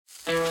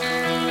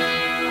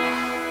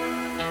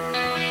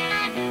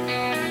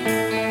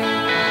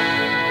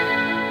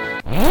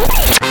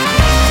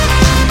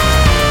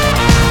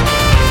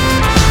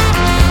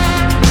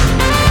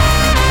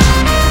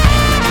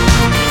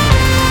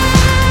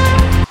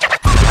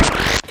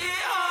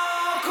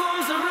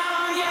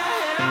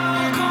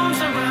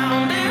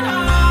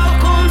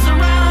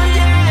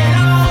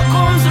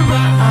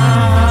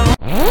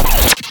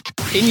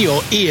In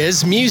Your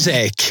Ears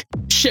Music,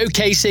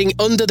 showcasing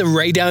under the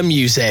radar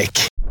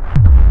music.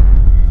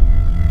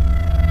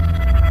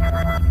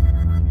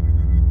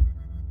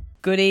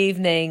 Good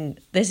evening,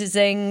 this is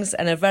Ings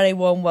and a very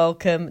warm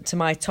welcome to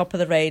my Top of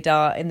the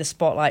Radar in the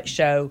Spotlight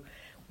show.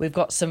 We've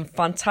got some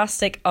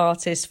fantastic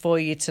artists for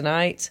you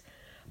tonight.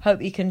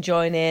 Hope you can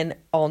join in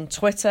on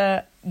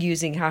Twitter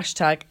using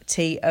hashtag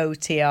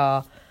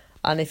TOTR.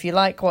 And if you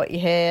like what you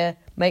hear,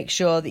 make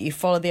sure that you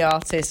follow the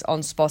artists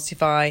on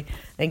Spotify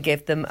and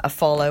give them a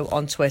follow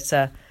on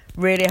Twitter.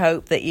 Really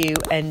hope that you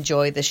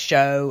enjoy the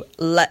show.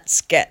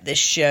 Let's get this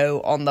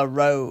show on the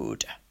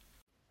road.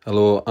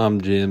 Hello,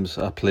 I'm James.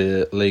 I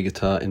play lead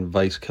guitar in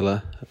Vice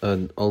Killer,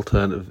 an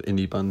alternative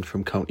indie band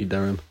from County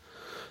Durham.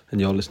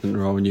 And you're listening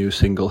to our new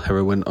single,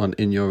 Heroin, on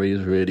In Your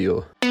Ears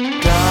Radio. Darling,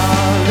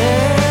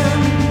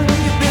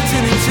 you've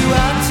bitten into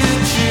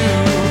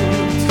attitude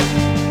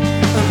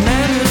of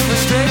men who's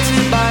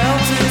frustrated by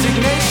altered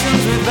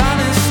dignations with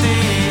honesty.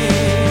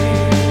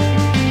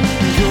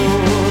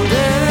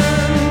 Golden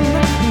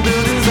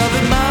buildings of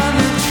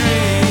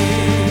admonitory.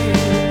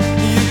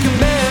 You can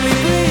barely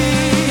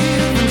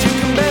breathe and you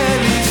can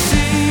barely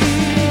see.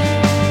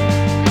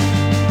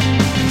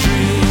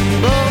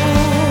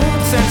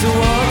 Dreamboats enter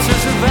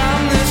waters of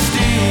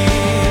amnesty.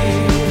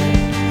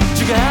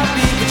 Trigger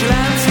happy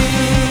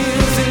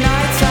vigilantes in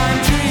nighttime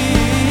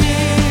dreams.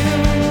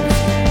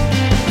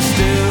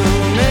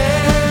 Stillness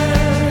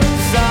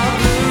of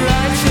the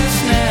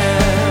righteousness.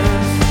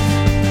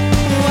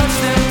 Watch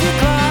them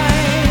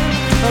decline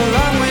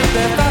along with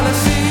their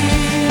fallacies.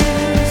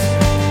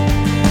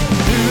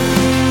 Who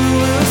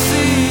will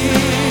see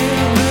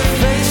the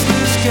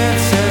faceless get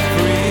set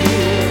free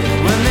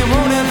when they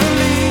won't ever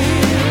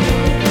leave,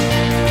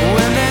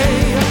 when they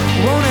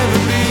won't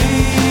ever be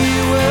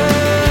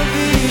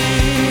worthy?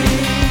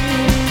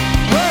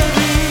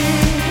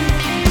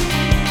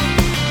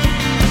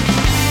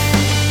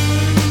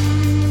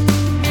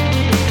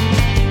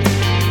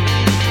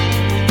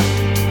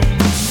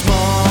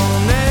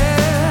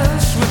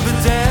 Smallness with a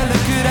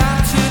delicate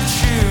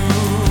attitude.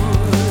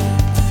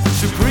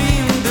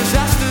 Supreme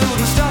disaster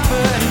will stop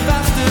her any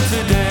faster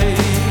today.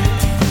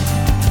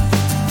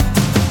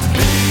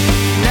 Be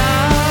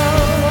now,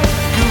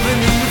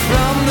 gouverning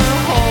from the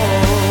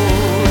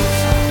halls.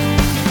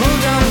 Pull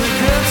down the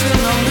curtain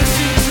on the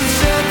seats and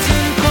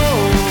certain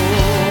cold.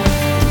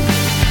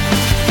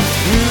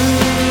 You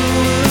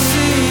will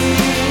see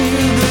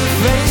the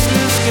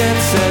faceless get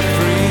set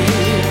free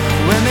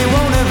when they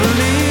won't ever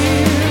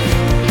leave,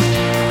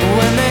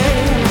 when they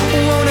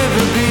won't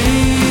ever be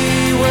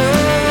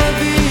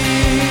worthy.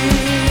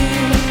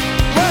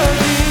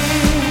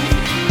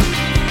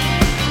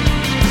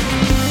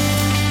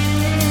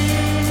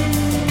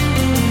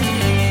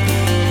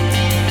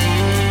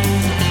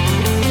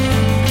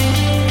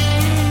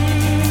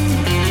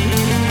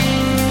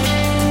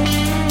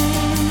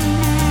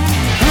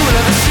 Who will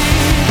ever see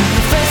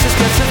the faceless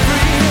get set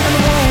free and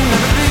they won't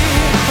ever be,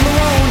 and they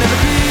won't ever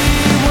be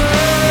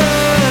worthy?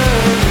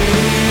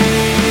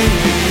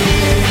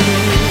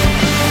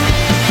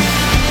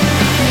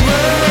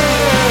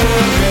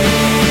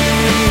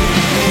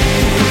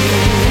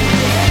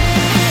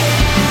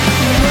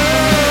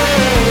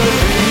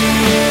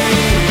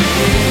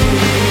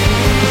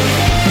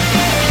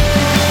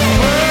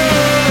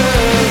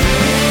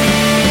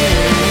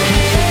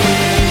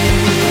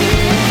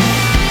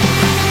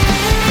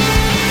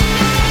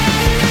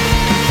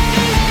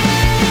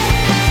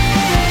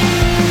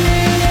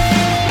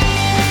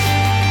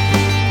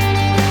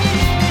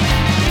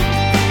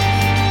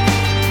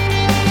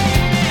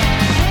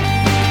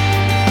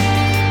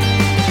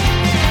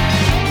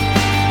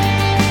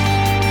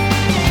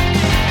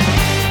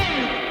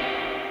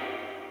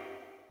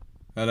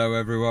 Hello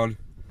everyone,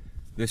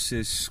 this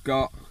is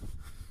Scott,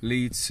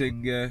 lead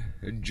singer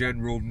and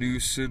general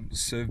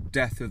nuisance of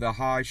Death of the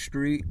High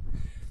Street.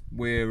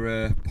 We're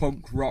a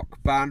punk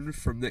rock band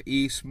from the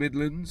East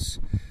Midlands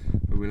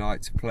and we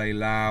like to play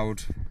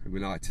loud and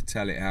we like to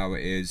tell it how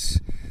it is.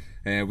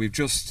 We've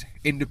just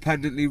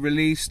independently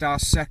released our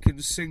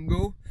second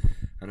single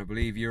and I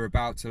believe you're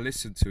about to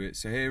listen to it.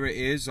 So here it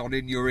is on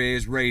In Your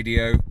Ears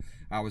Radio,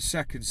 our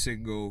second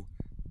single,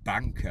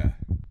 Banker.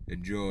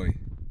 Enjoy.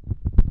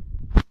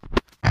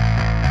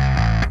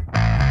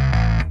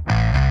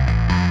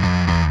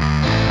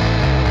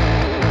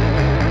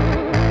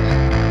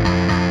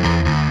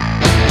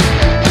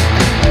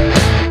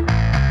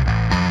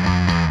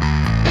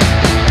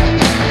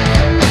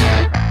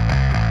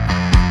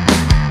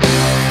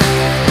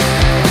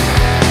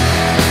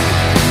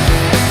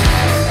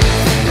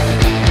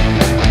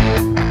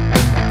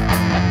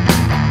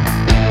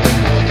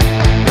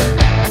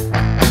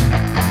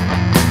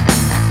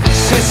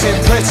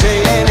 Sitting pretty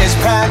in his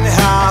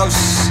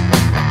penthouse,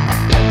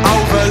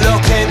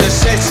 overlooking the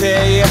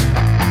city.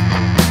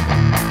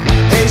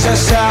 He's a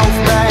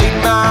self-made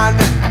man,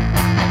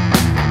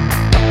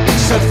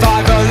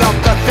 survival of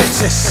the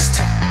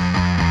fittest.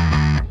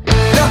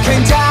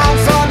 Looking down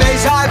from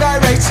his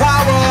ivory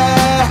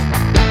tower,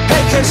 he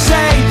can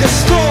see the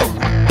storm.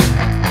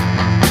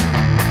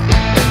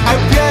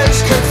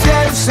 Abused,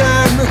 confused,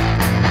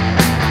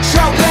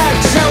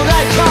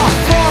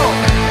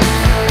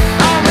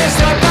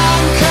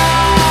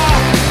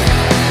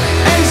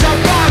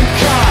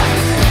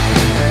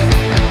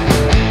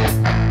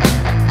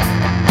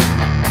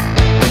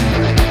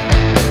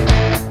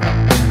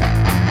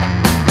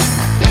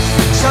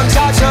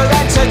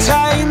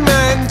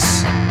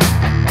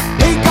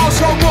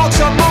 walks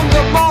among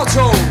the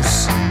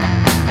mortals.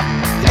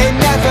 It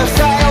never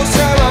fails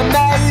to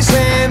amaze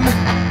him,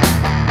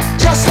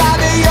 just how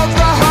the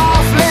other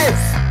half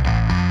live.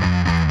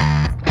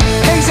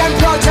 He's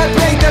employed to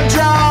bleed them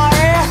dry,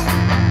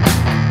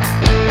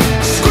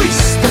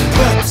 squeeze the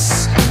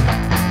butts.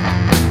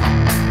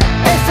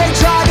 If he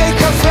tried he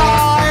could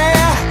fly,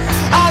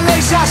 at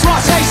least that's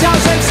what he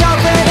tells himself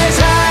in his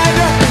head.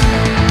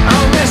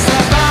 Oh, Mr.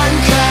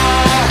 Banker,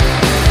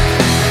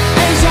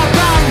 he's a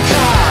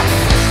banker.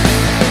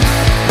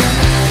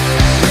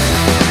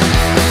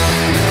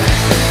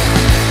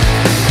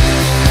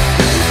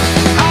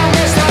 Oh,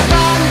 Mr.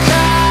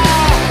 Banker,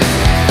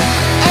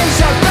 he's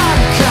a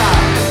banker.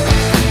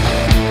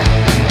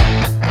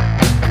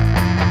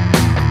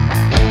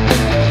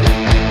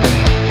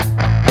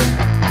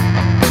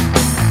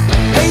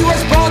 He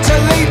was born to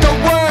lead the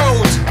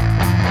world,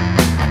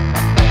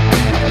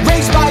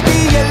 raised by the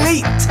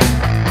elite.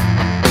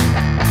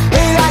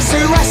 He has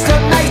to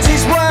estimate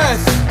his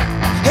worth.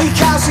 He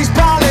counts his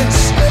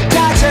balance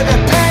down to the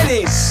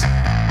pennies.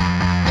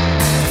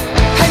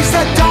 He's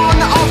the don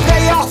of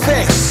the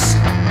office.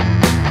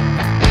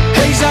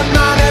 He's a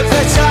man of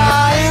the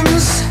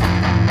times.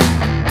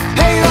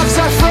 He loves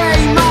a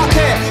free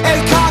market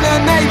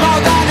economy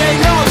more than he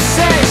loves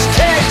his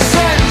kids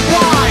and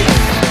wife.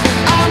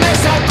 Oh,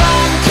 Mr.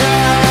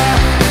 Banker,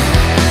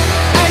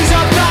 he's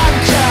a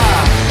banker.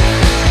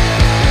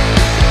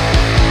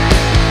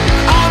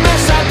 Oh,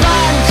 Mr.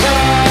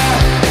 Banker,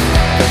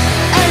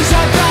 he's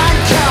a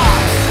banker.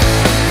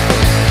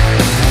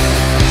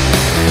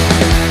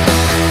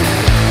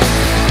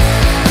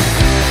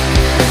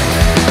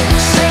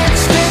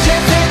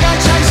 Six-digit figure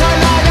chase a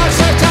line of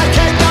set to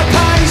keep the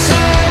pace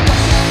up.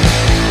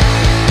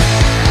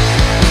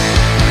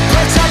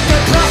 Protect the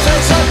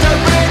profits of the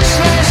rich,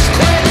 list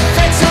quick,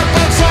 fix the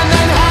books and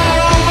then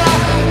home.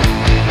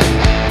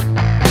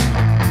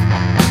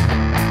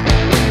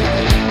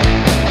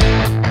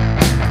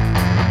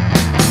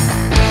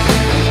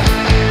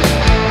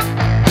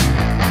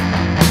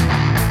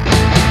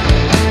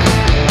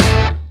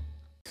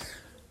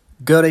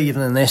 Good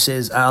evening, this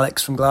is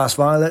Alex from Glass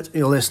Violet.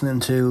 You're listening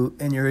to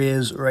In Your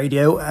Ears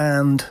Radio,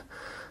 and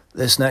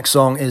this next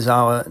song is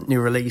our new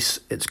release.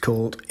 It's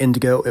called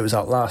Indigo. It was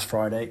out last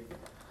Friday,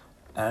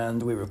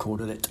 and we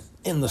recorded it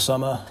in the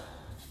summer,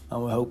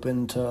 and we're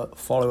hoping to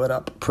follow it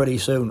up pretty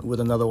soon with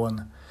another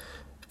one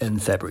in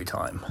February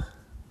time.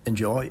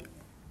 Enjoy.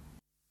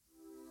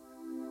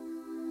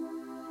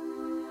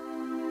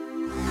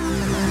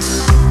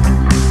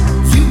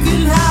 You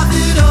can have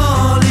it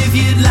all if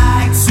you'd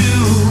like to.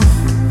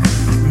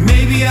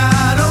 Maybe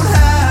I don't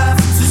have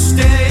to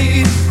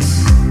stay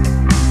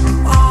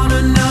on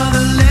another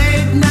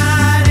late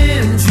night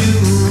in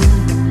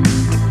June.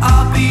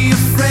 I'll be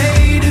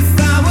afraid if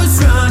I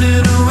was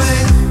running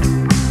away.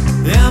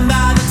 And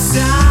by the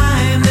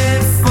time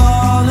they've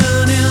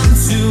fallen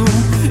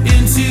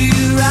into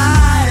your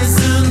eyes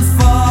and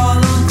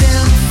followed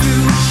them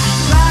through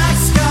black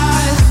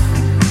sky,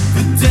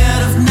 the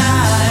dead of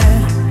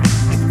night,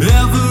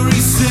 every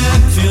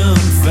second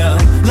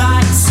felt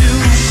like two.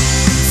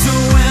 So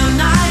when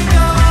I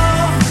go,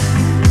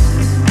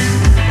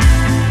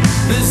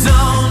 there's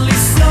only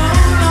so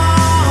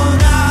long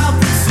I'll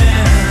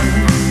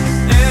pretend.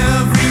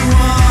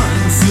 Everyone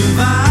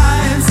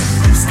survives,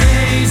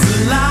 stays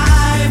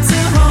alive to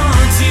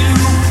haunt you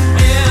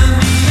in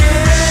the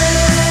air.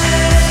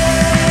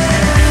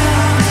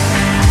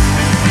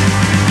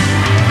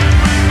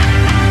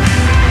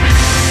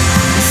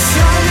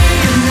 Show me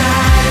a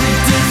night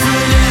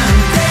different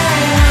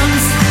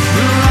anthems.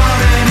 They're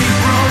already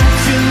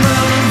broken,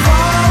 but I've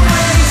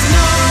always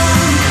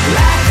known.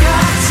 Lack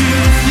of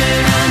truth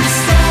and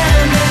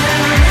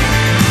understanding.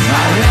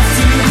 I left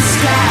to the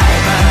sky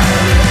by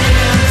the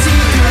empty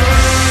girl.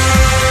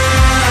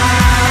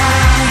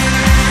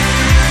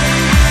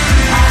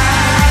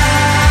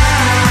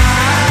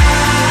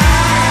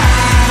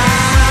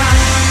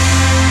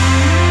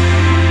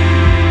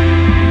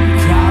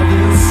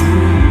 Crowded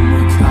room,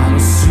 a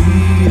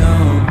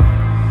coliseum.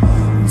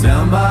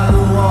 Down by the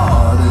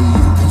water,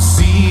 you can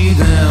see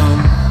them.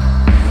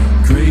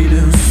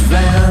 Greatest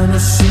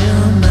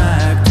vanishing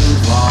act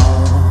of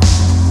all.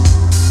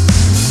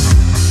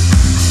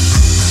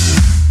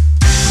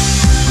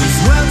 There's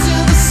words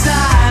in the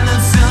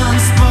silence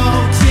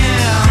unspoken.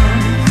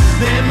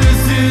 They move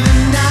through the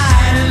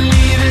night and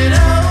leave it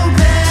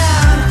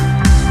open.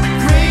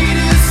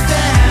 Greatest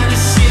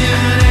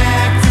vanishing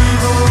act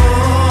of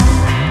all.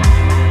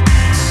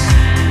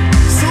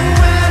 So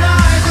when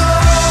I go,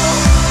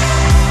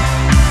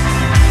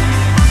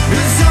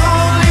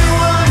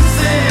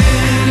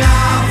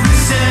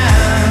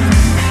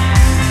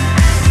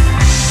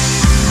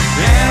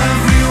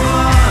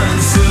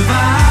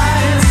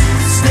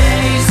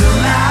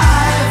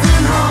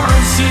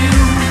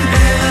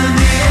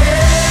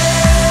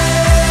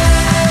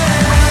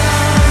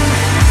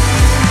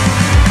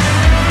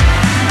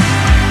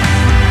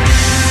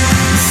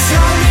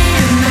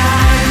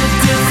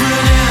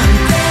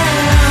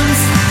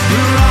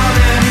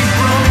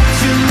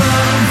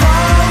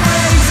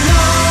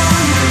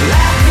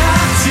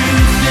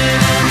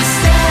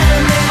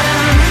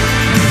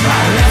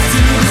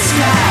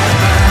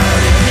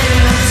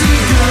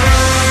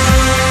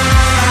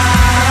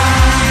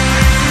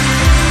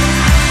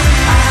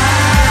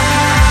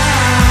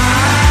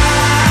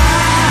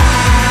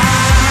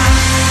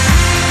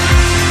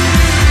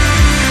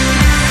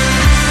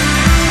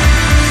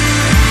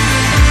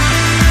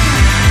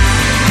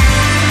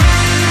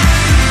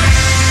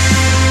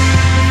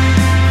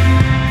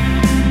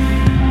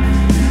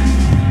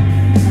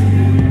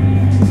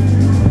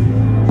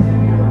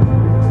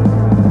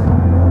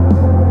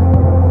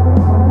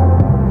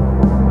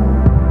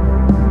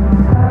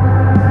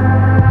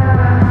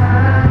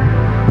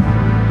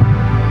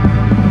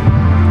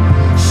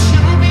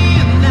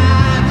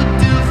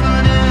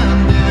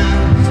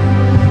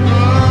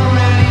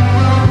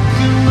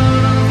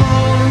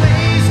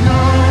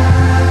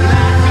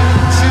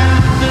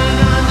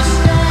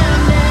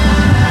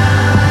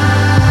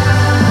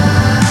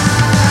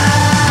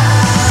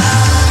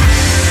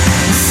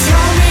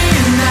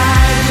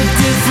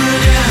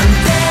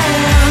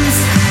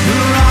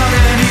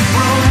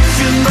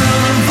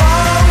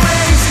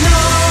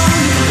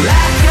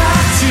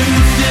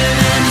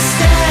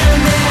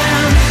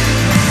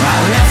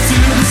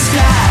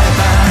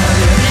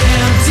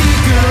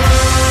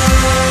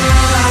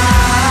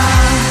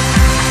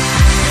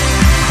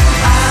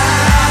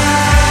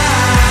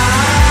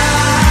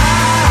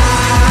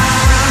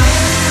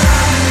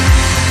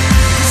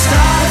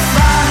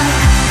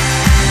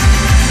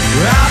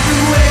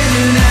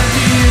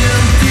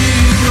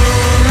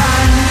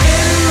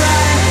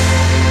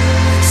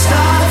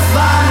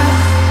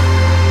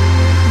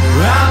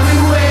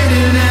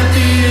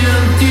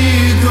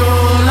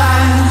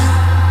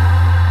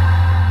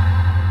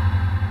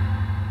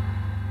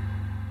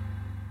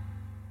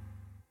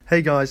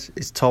 Hey guys,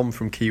 it's Tom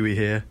from Kiwi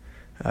here.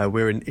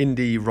 We're an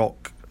indie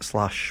rock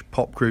 /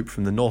 pop group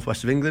from the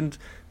northwest of England.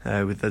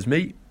 There's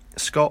me,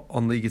 Scott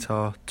on lead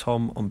guitar,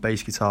 Tom on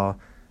bass guitar,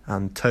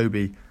 and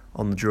Toby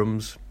on the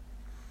drums.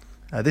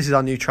 This is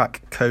our new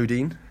track,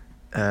 Codeine.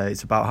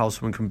 It's about how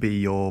someone can be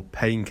your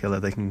painkiller.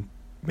 They can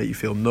make you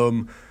feel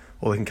numb,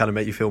 or they can kind of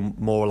make you feel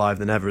more alive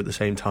than ever at the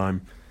same time.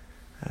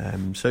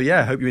 So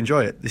yeah, hope you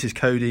enjoy it. This is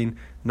Codeine,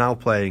 now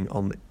playing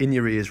on In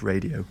Your Ears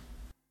Radio.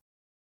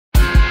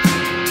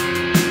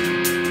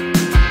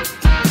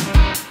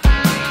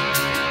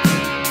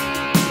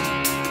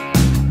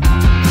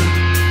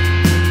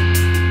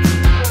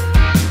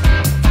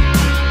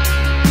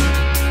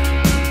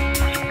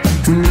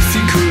 And if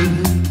you could,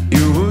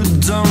 you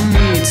would don't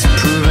need to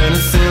prove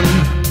anything.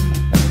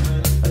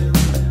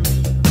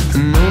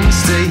 No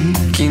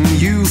mistaking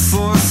you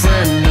for a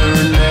friend or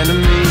an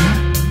enemy.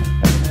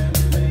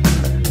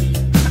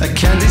 I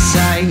can't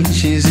decide,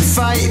 is it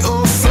fight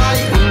or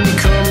flight when you're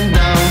coming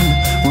down?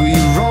 Were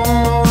you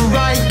wrong or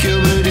right, girl?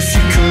 But if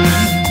you could,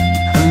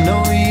 I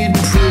know you'd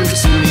prove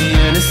to me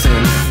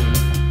anything.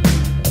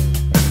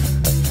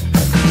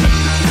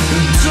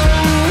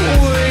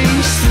 Don't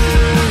waste the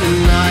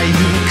night.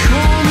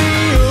 Call me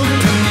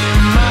up in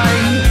your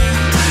mind.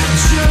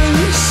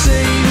 Just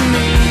save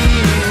me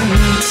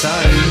in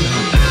time.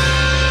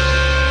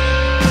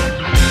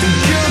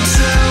 Girl,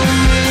 tell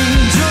me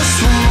just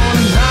one more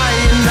lie,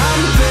 and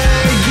I'm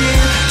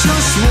begging.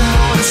 Just one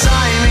more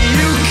time,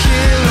 you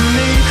killing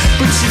me,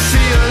 but you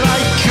feel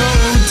like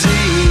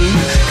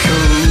codeine,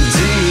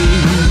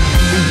 codeine.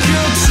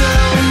 Girl,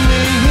 tell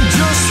me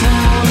just one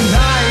more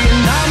lie,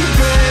 and I'm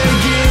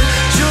begging.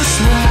 Just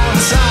one more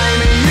time,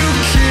 you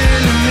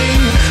killing me,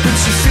 but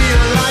you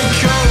feel like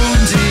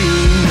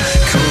codeine,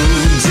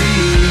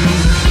 codeine.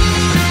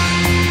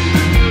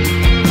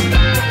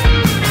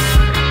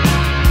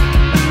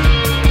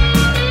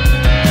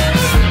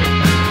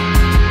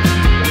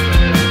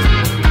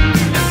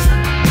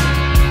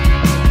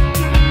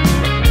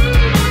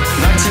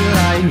 Back to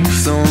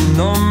life, though I'm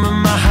numb and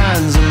my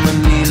hands and my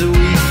knees are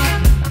weak.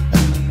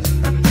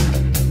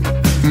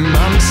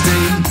 My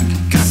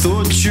mistake, I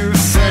thought you were a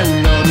friend,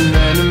 not an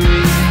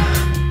enemy.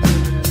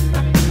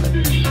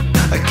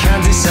 I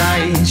can't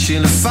decide,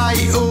 shall I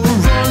fight or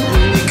run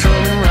when you're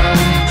coming round?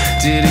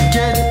 Did I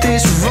get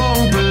this wrong?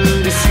 But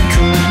if you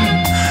could,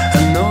 I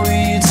know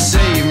you'd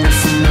save me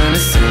from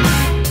anything.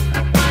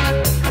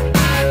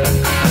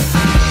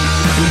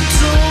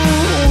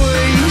 Don't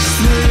waste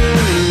the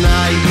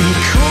night.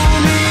 Call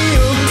me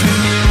up in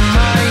your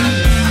mind.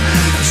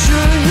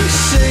 Just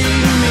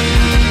save me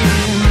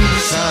in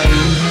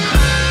time.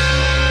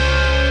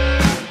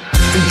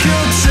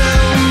 Girl,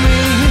 tell me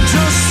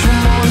just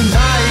one more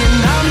lie,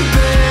 and I'm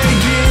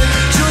begging.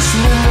 Just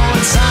one more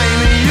time,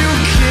 and you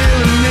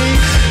killing me,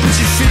 but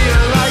you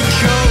feel like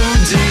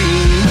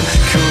codeine,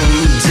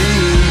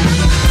 codeine.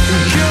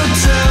 Girl,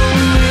 tell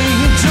me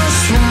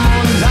just one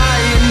more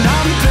lie, and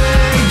I'm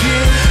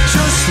begging.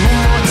 Just one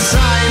more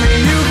time,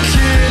 and you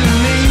killing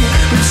me,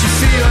 but you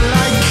feel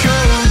like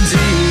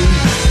codeine,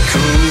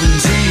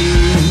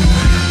 codeine.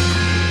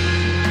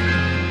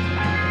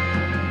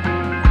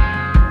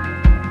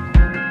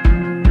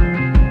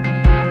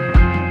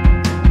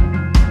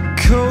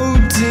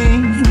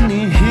 Codeine,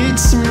 it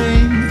hits me,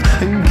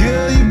 and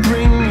girl, you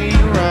bring me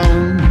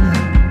around.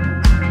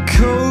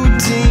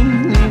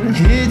 Codeine, it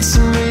hits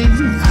me,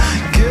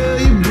 girl,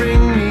 you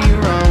bring me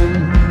around.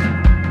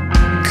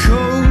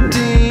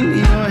 Codeine,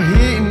 you're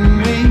hitting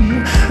me,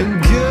 and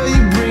girl,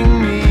 you bring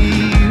me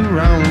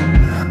around.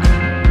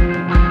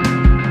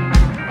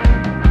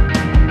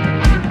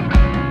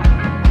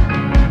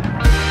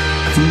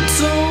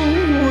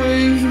 Don't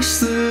waste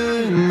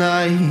the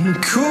night.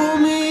 Call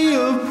me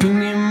up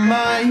in your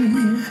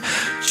mind.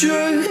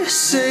 Just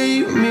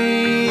save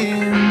me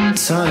in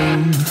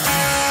time.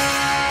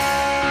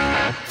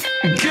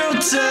 Girl,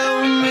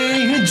 tell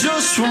me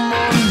just one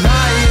more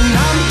lie, and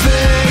I'm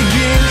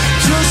begging.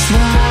 Just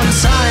one more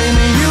time,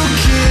 and you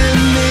kill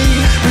me,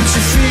 but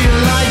you feel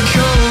like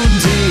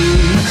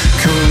codeine,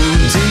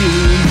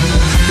 codeine.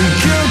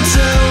 Girl,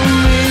 tell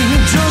me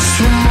just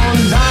one more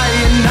lie,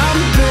 and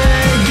I'm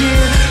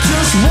begging.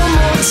 Just one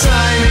more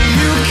time, and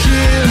you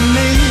kill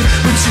me,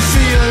 but you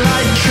feel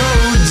like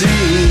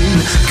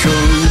codeine,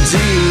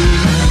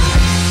 codeine.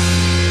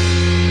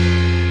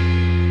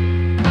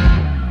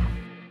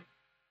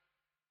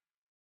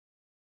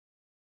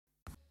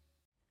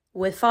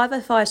 We're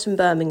 505s from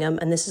Birmingham,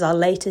 and this is our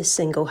latest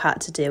single,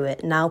 Had to Do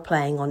It, now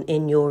playing on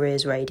In Your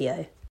Ears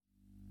Radio.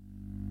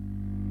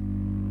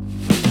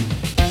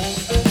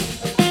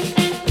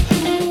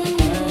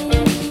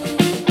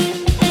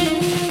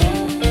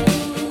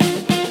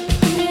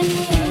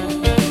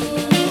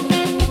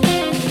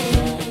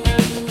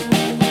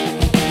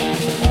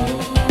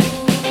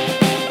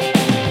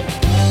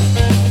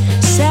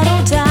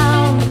 Settle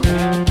down,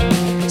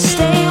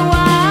 stay a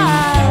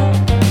while,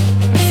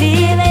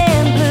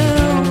 feeling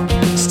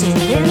blue,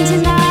 still in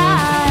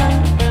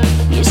denial.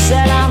 You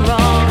said I'm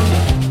wrong,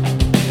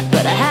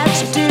 but I had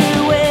to do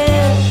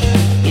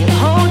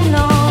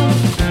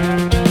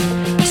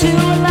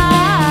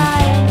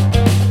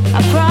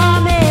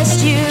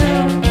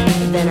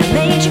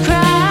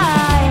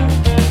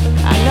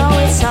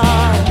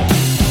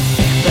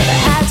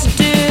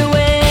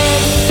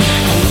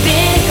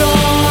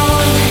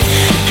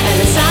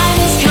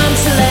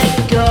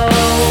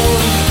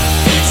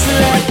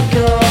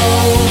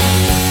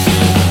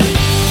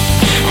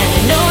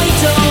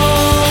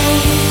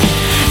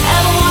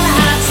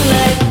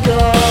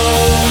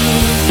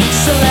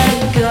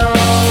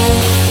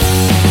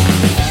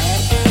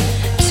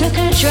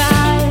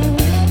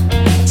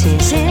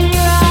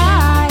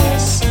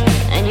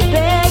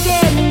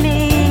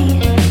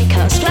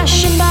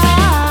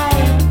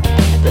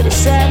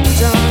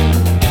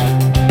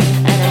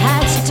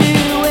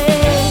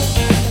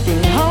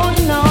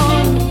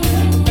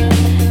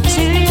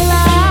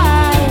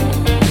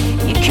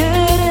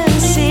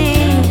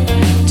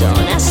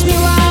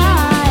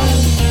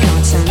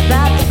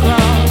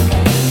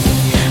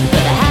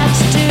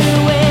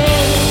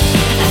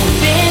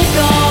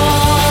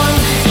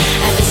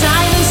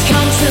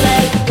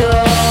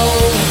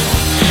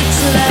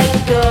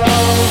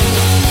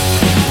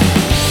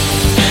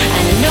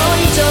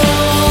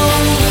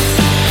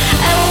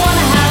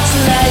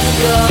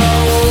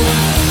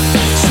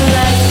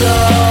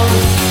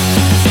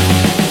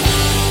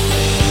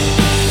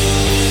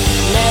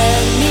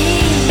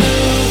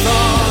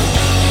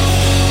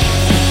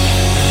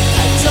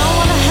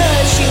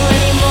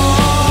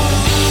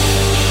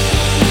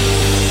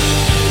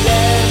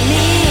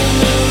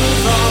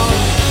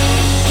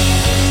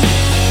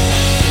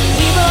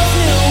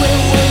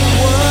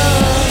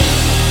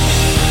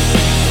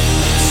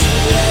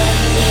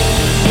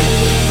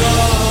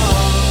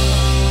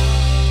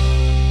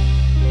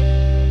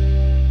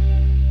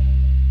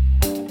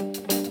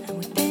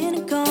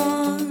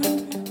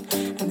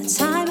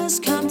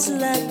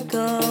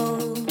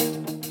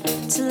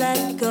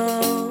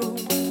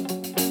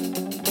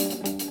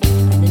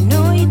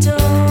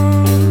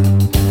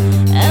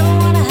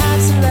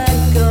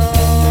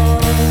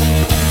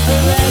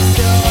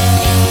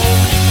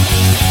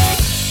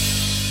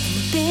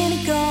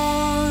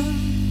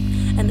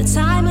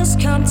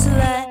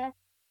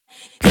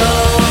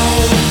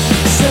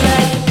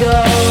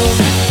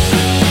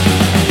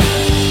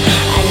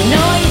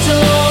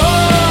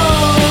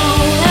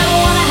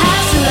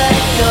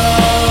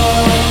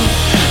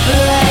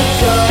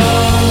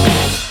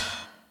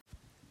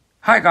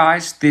Hi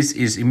guys, this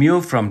is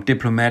Emil from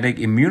Diplomatic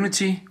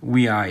Immunity.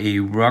 We are a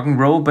rock and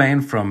roll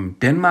band from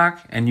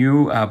Denmark, and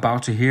you are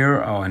about to hear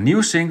our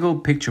new single,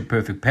 Picture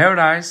Perfect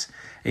Paradise,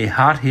 a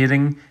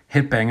hard-hitting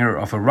headbanger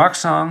of a rock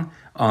song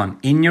on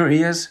In Your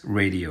Ears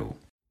Radio.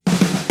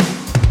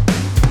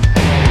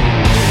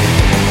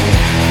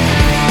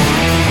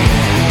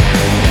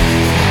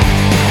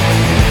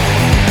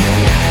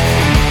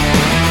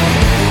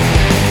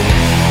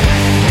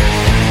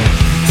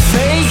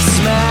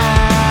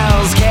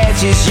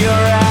 Catches your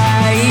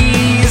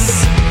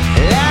eyes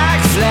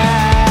like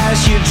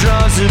flash, you're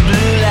drawn to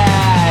blue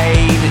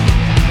light.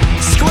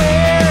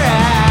 Square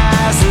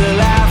eyes, the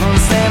life on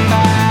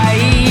standby.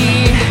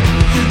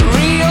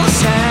 Real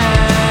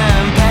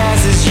time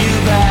passes you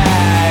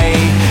by,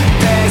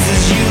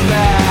 passes you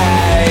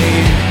by.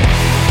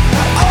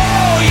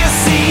 All you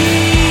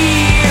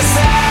see is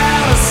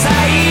out of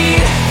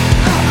sight.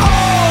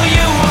 All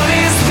you want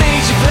is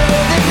picture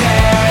perfect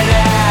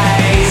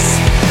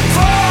paradise.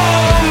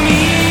 Follow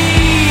me.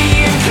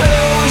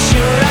 Close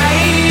your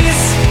eyes.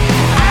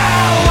 I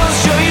will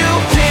show you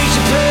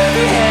picture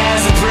perfect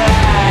has a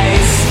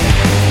price.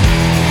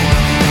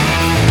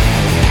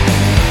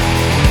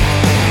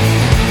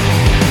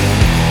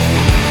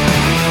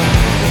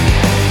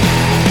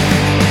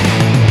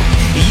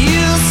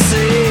 You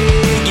say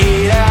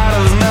get out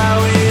of my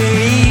way.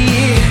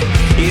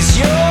 Is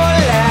your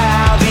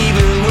life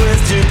even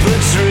worth to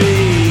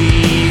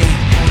portray?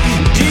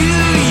 Do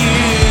you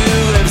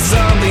have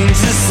something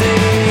to say?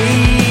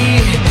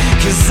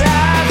 'Cause I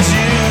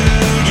do.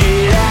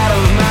 Get out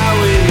of my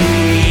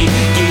way.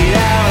 Get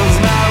out of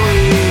my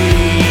way.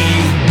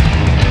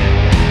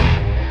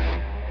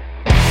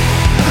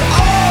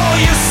 All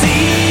you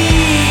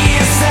see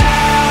is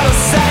out of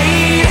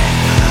sight.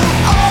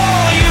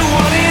 All you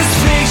want is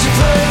picture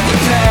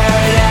perfect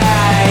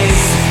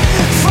paradise.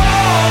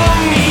 Follow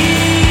me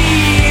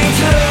and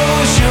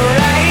close your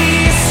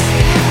eyes.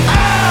 I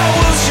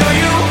will show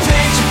you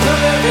picture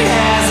perfect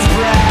has a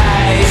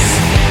price.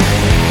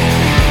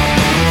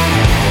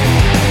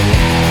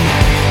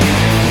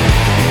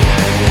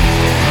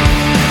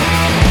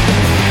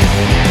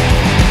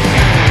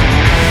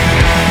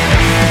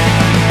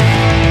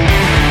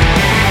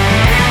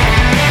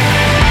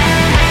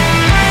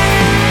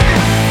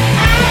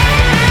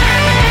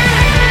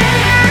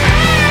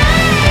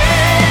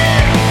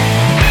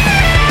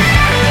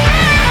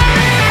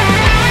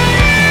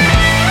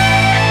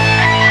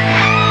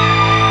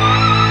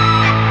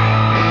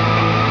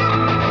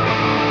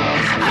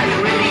 Are you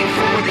ready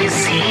for this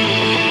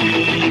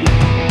scene?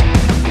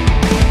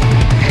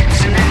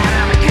 Tonight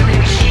I'm a killing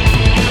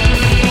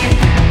machine.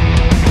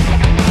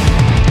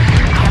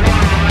 I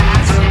want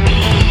eyes on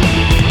me.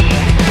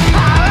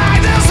 I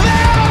like the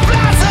smell of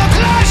blood, so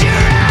close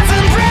your eyes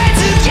and pray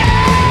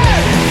together.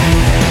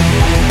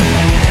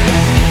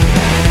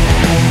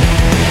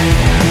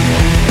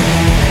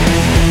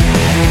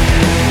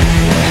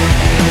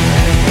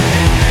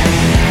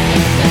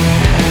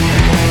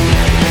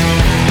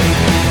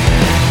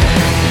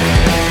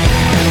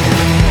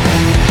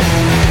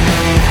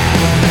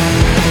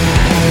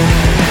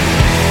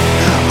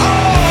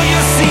 All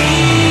you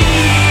see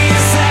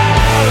is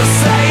out of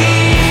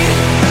sight.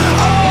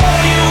 All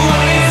you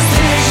want is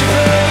picture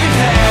perfect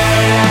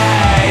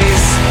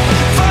paradise.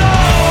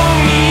 Follow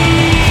me,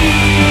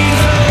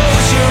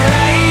 close your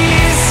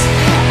eyes.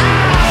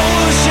 I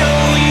will show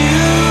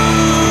you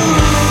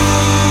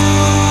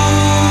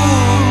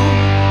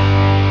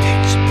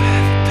picture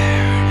perfect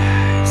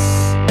paradise.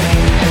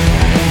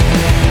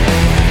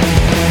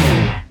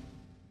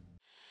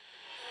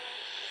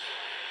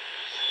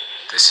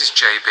 This is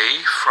JB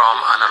from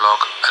Analog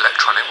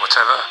Electronic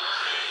Whatever,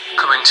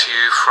 coming to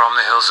you from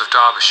the hills of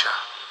Derbyshire.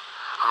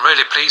 I'm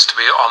really pleased to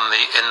be on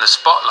the In the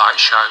Spotlight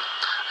show,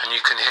 and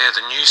you can hear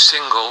the new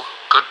single,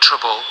 Good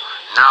Trouble,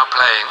 now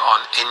playing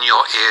on In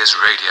Your Ears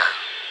Radio.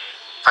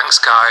 Thanks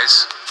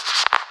guys.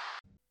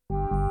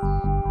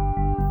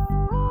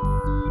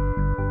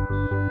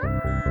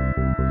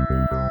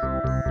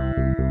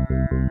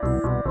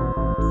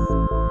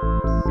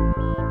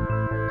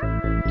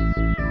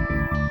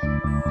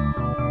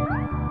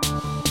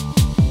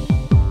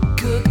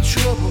 Good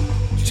trouble,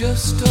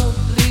 just don't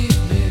leave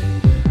me.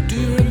 Do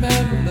you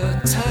remember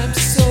times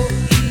so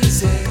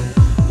easy?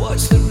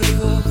 Watch the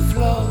river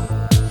flow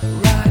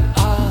right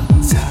on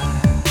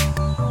time.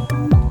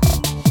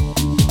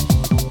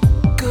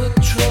 Good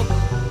trouble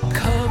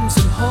comes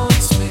and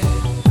haunts me.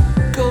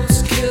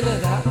 Ghost killer,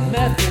 that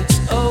method's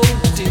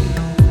OD.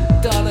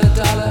 Dollar,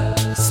 dollar,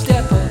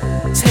 stepper,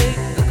 take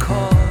the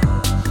call.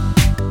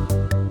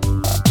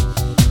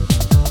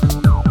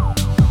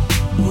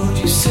 Would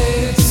you say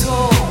it's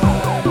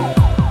alright?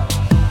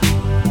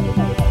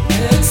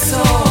 It's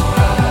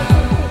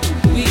alright.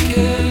 We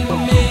can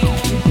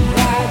make it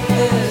right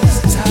there.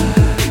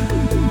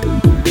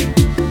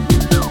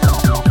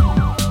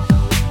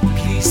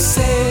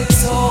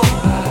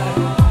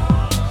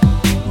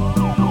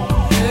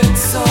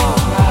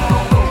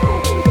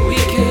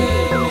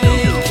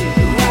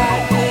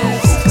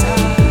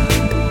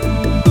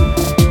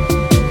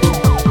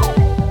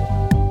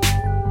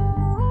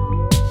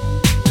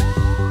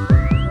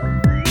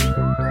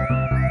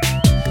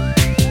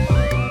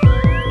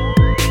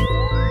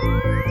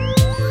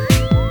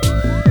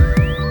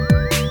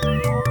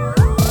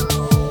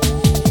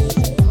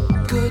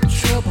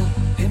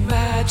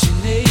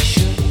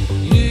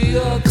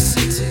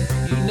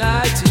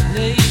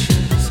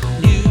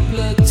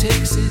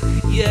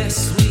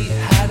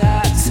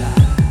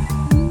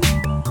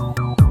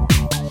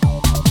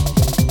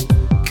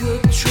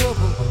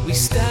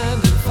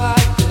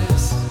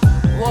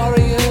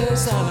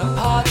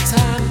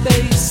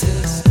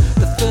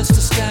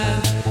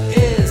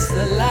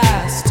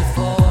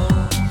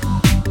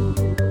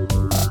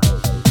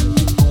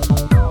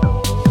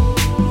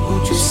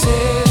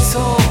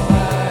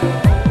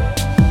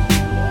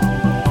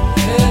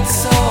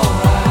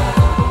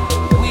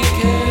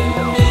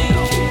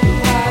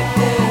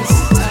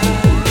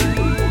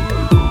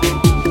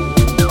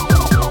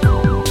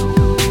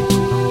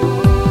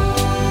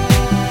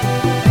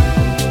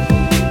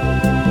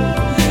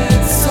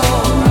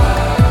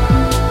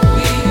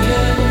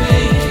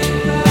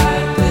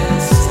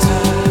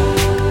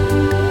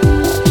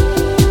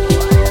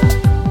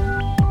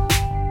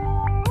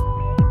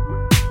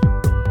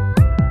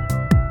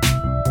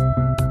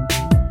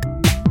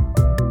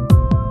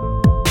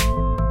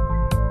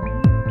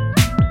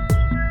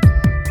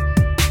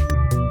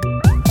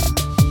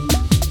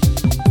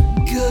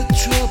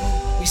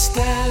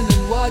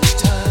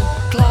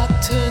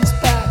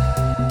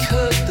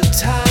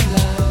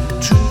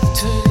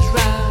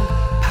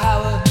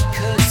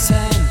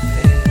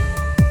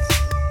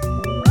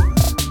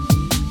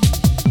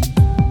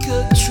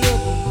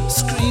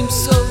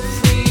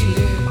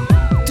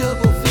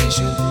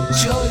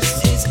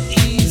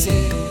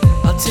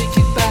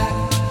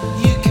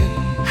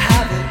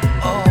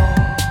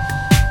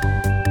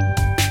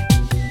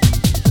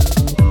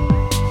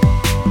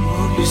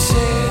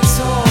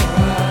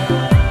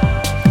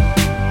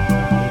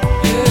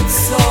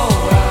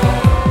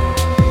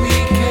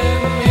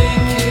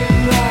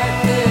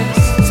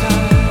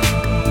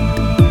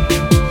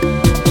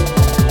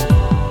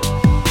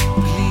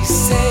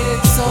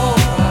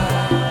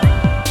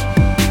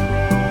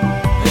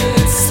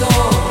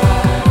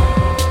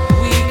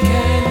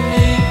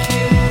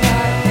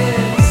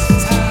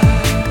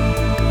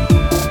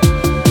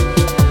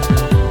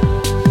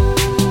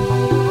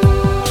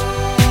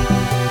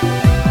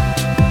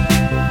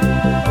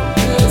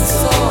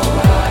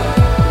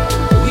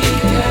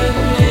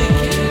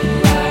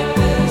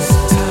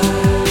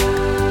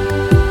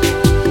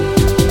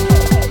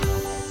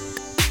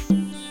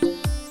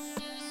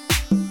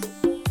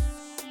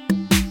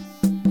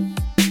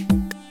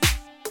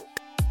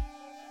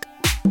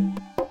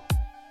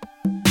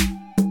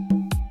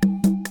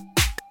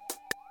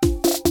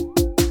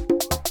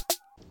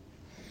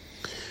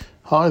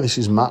 Hi, this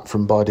is Matt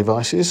from By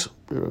Devices.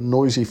 We're a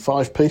noisy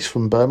 5-piece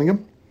from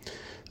Birmingham.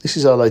 This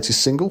is our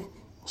latest single,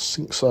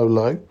 Sink So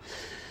Low.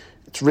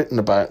 It's written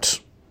about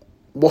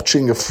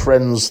watching a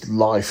friend's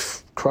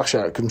life crash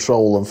out of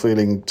control and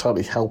feeling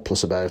totally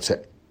helpless about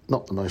it.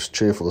 Not the most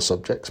cheerful of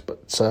subjects,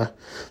 but the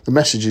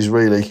message is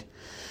really,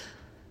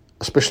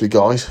 especially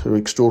guys who are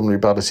extraordinarily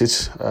bad at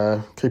it,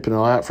 keeping an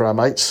eye out for our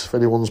mates. If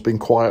anyone's been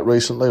quiet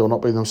recently or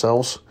not being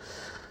themselves,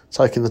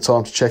 taking the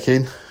time to check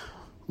in,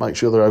 make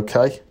sure they're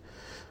okay,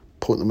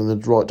 point them in the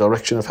right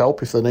direction of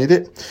help if they need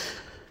it.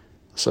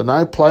 So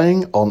now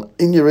playing on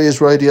In Your Ears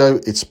Radio,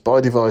 it's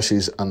By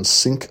Devices and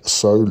Sink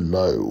So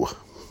Low.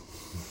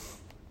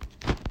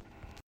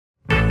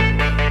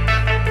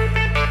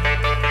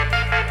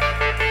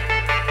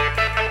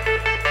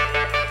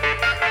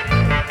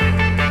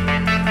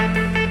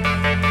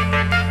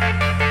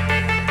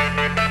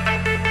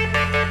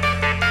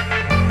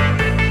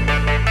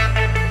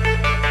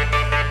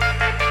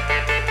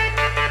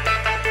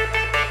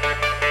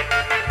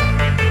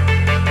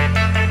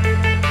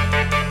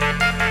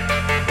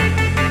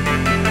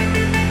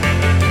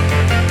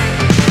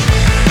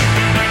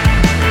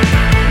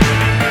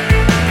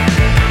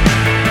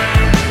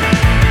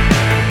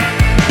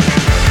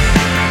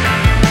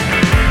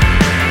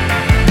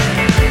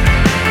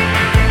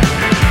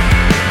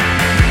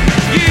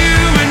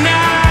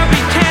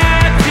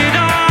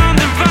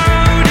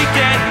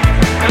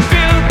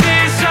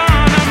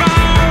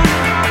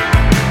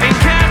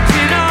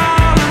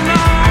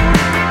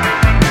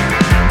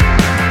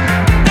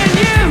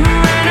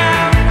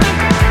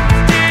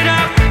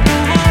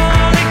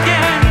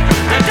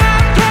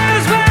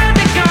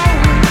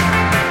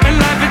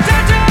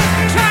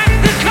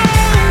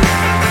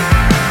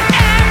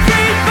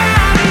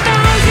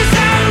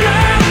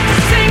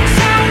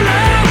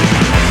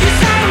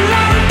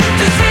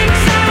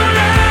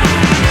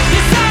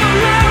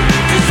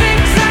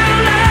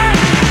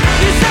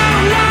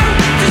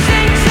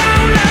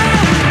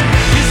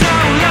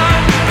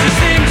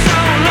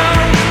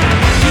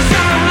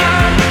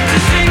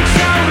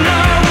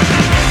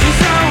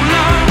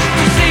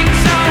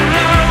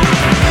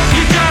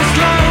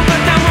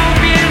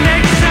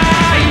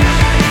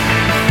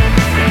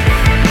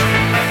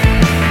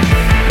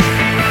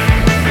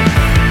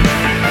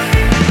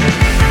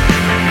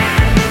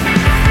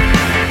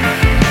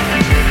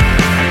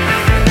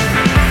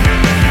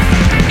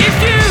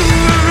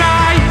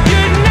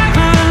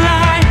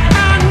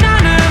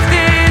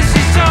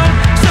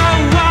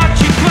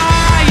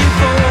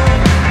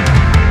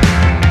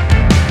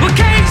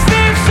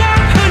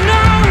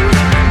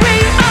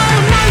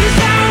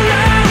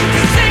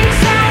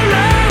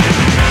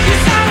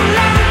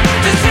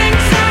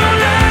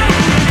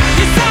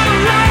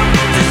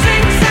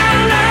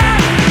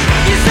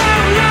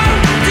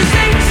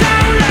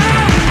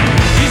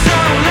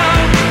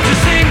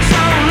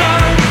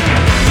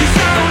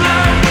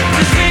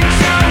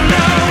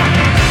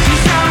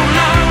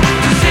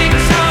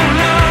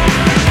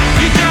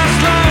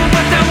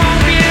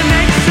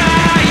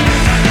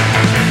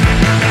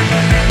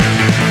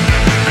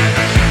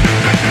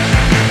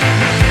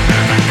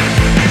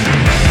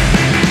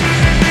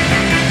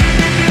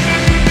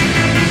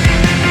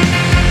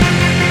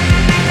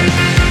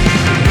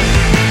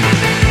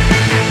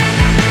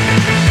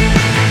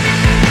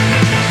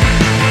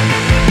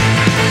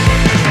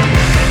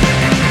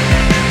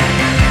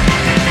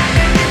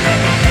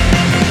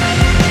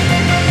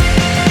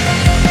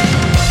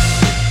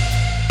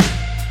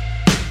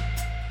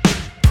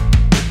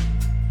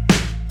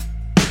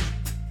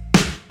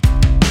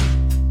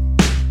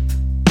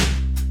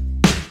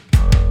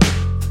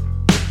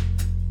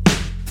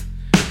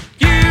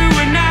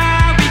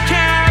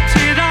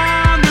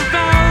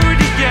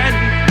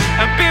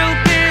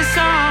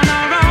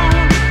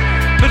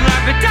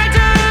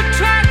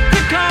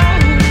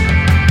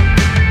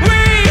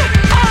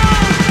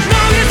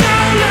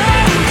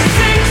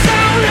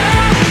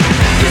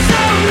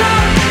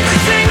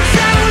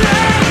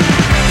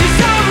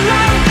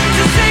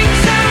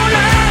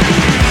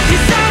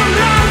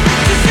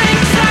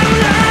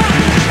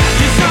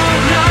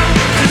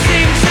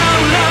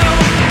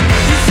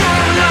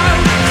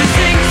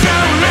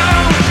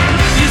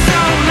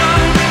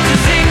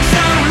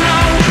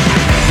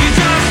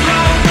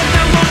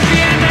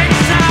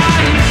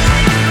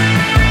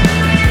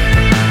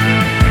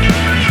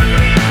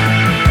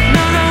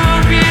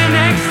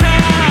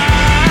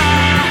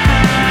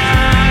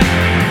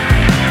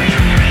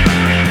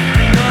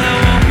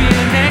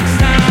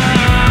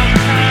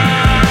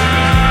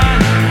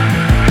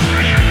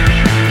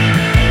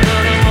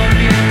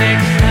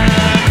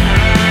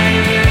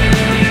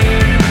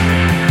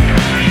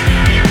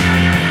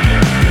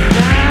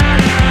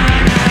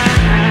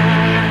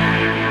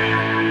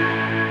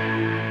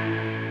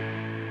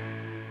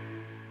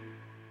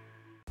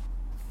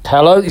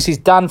 Hello, this is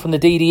Dan from the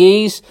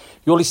DDEs.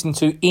 You're listening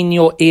to In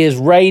Your Ears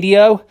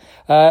Radio.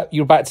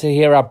 You're about to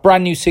hear our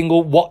brand new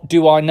single, What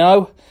Do I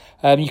Know?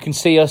 You can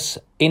see us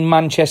in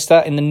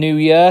Manchester in the new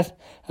year.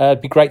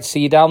 It'd be great to see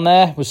you down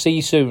there. We'll see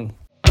you soon.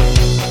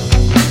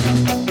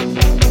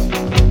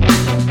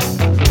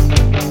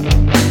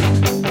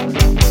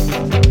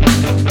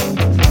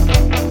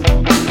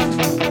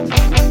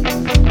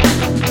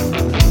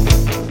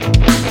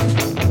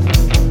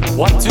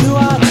 do I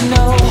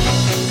know?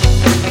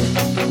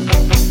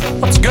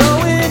 What's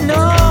going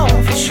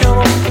on for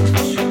sure?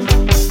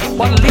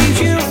 What leaves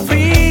you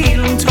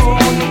feeling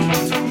torn?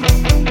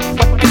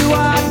 What do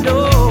I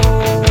know?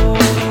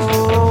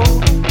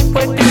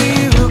 Where do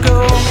you go?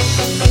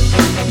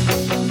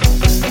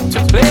 To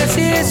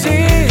places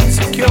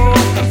insecure,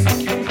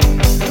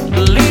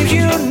 believe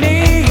you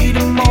need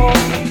more.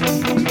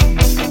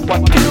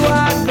 What do I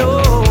know?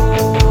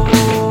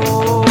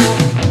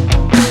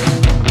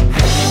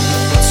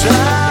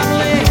 Time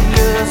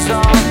lingers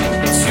on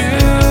into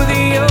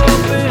the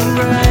open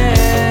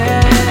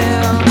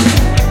ground,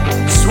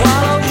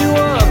 swallows you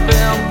up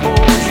and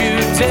pulls you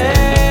down.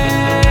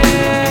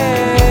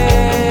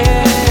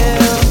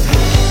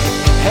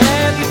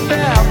 Have you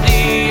found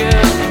the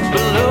earth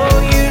below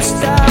you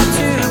start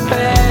to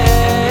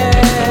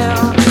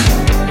pound?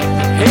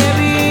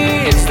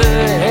 Heavy is the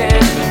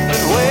head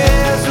that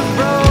wears a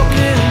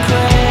broken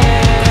crown.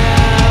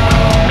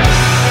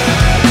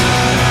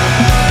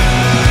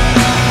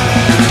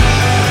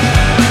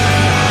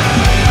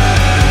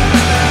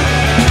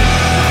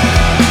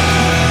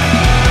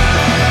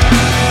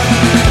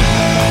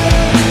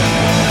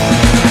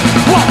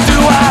 What do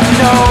I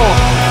know?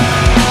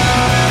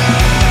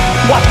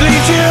 What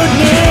leaves you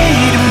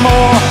needing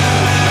more?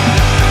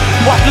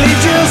 What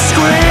leaves you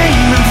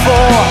screaming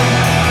for?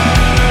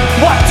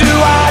 What do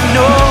I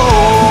know?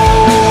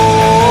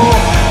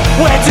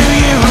 Where do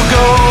you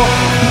go?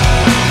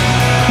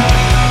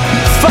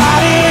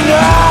 Fighting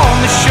on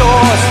the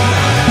shores.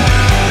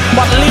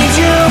 What leaves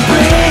you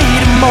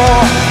bleeding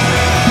more?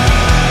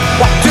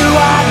 What do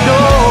I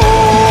know?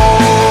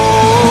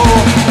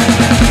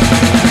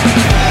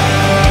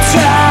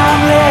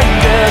 Time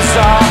lingers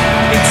on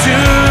into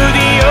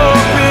the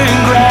open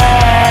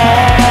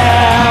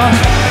ground,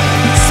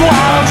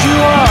 swallows you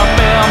up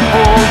and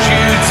pulls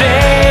you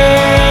down.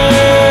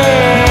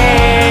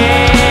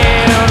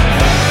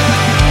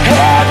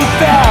 Have you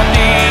found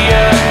the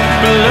earth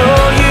below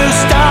you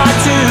start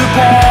to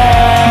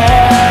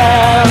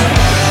pound?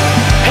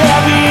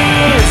 Heavy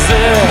is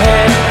the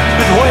head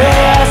that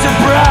wears a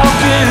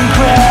broken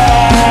crown.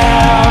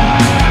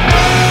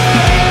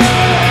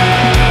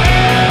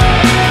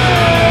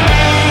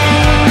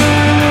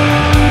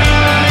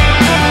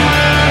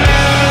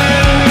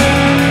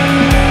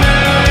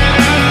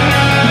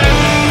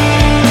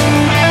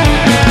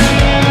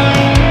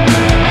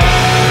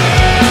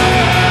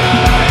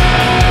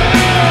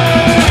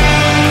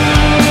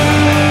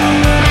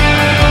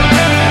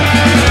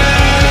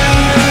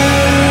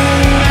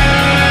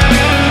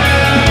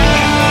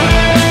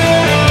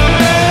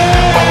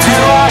 What do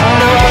I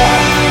know?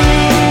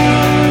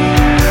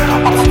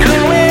 What's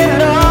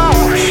going on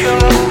for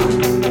sure?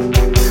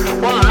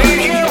 What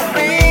leaves you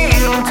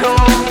feeling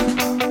torn?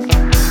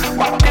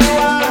 What do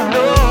I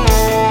know?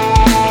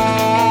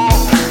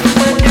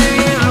 Where do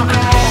you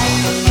go?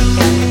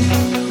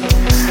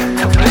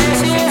 To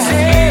places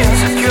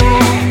insecure,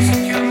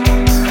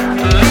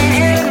 believe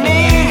you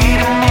need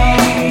more.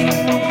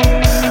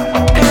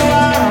 What do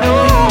I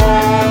know?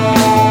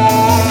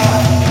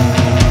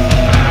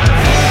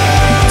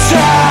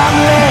 Time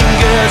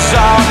lingers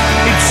on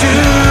into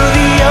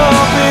the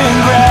open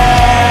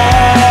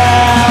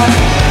ground,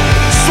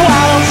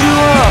 swallows you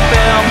up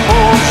and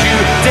pulls you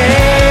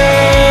down.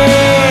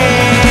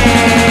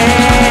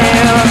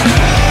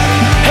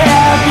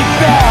 Have you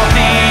found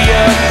the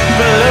earth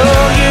below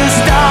you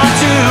start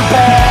to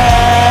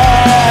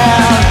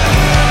pound?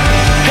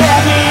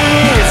 Heavy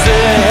is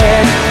the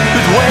head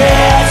that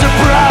wears a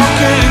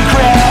broken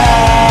crown.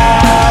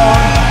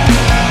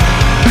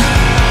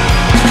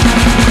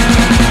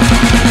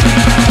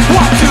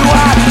 What do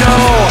I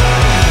know?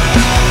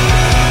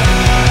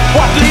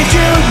 What leaves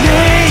you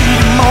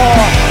needing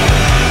more?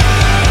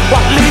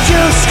 What leaves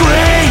you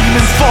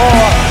screaming for?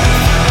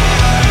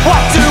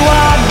 What do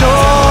I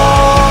know?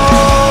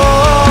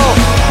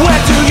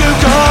 Where do you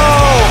go?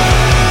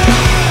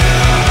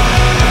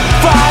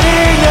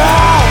 Fighting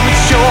on the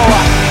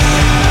shore.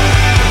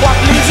 What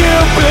leaves you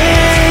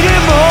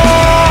bleeding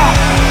more?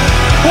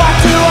 What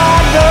do I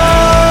know?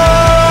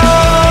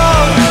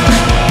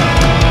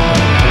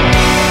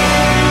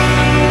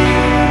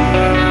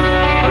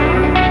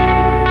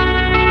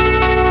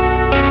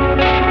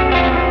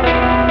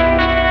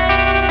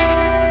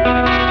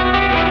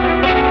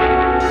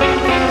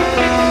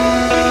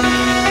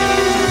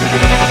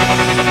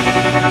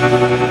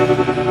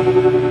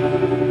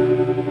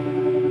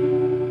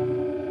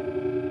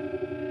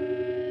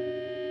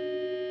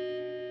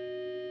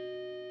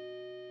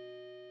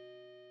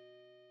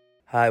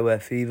 Highway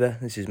Fever,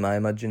 this is my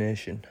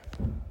imagination.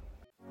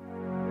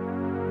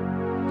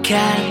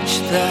 Catch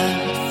the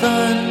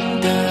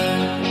thunder,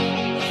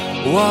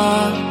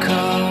 walk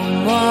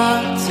on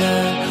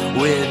water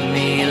with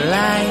me,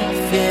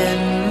 life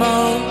in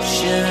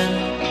motion.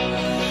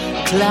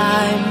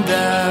 Climb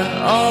the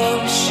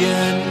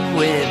ocean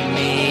with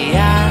me,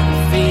 I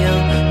feel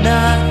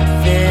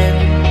nothing.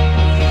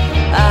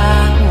 I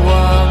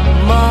want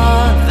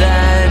more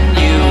than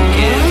you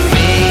give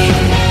me.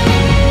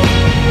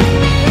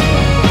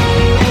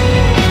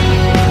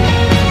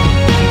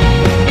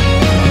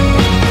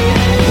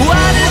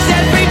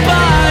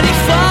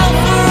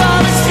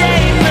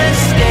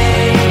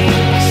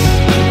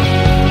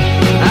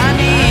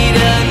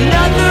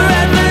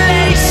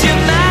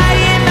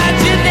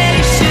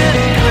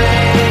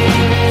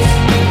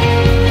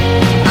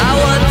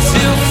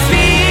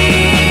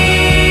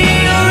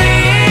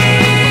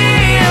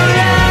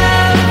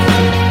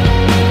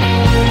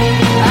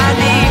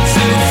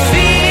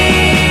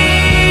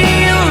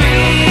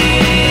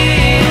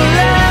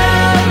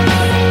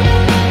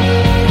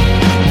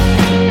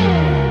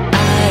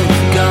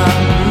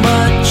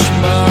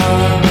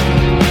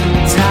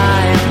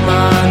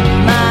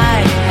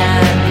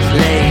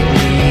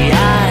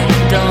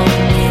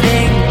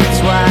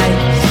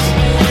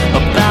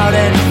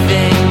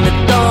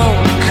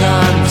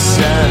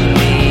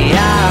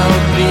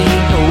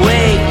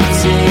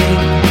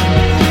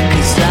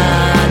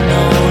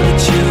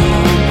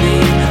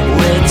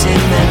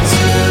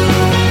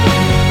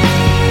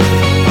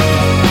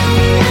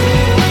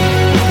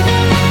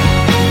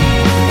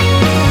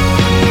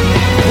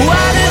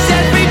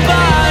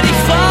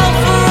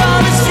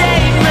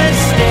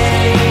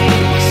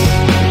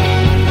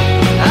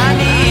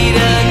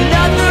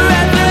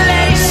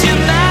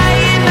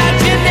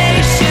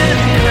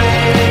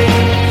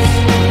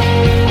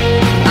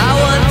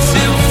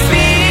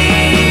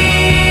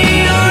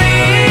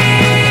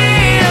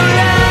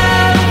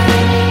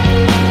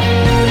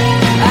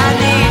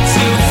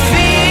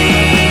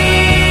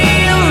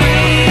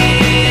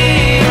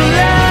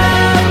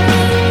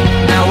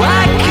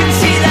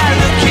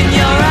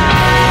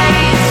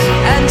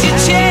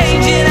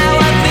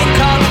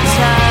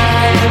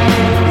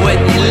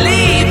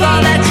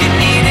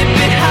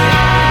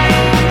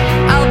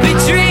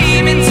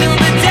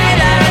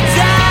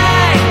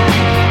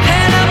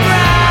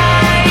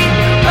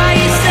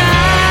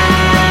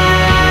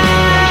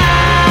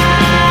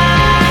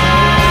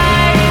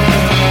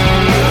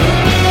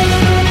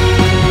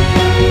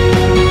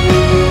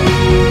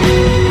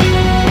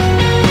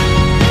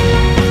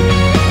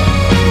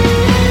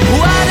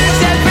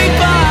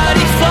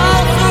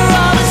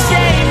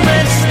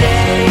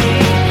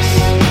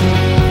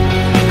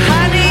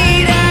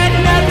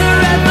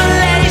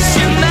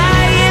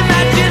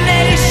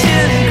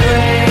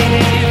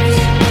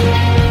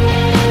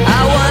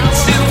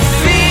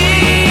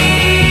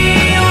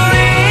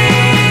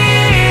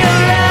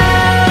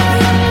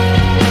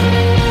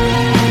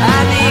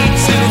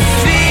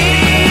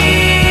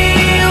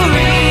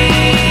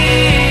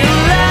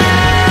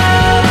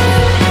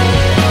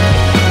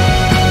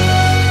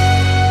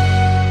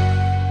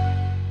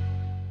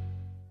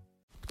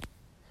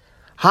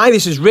 Hi,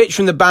 this is Rich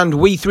from the band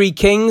We Three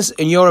Kings,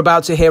 and you're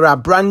about to hear our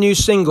brand new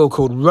single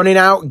called Running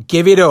Out,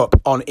 Give It Up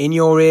on In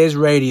Your Ears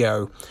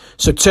Radio.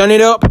 So turn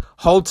it up,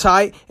 hold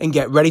tight, and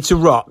get ready to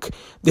rock.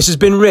 This has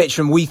been Rich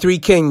from We Three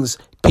Kings.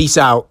 Peace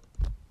out.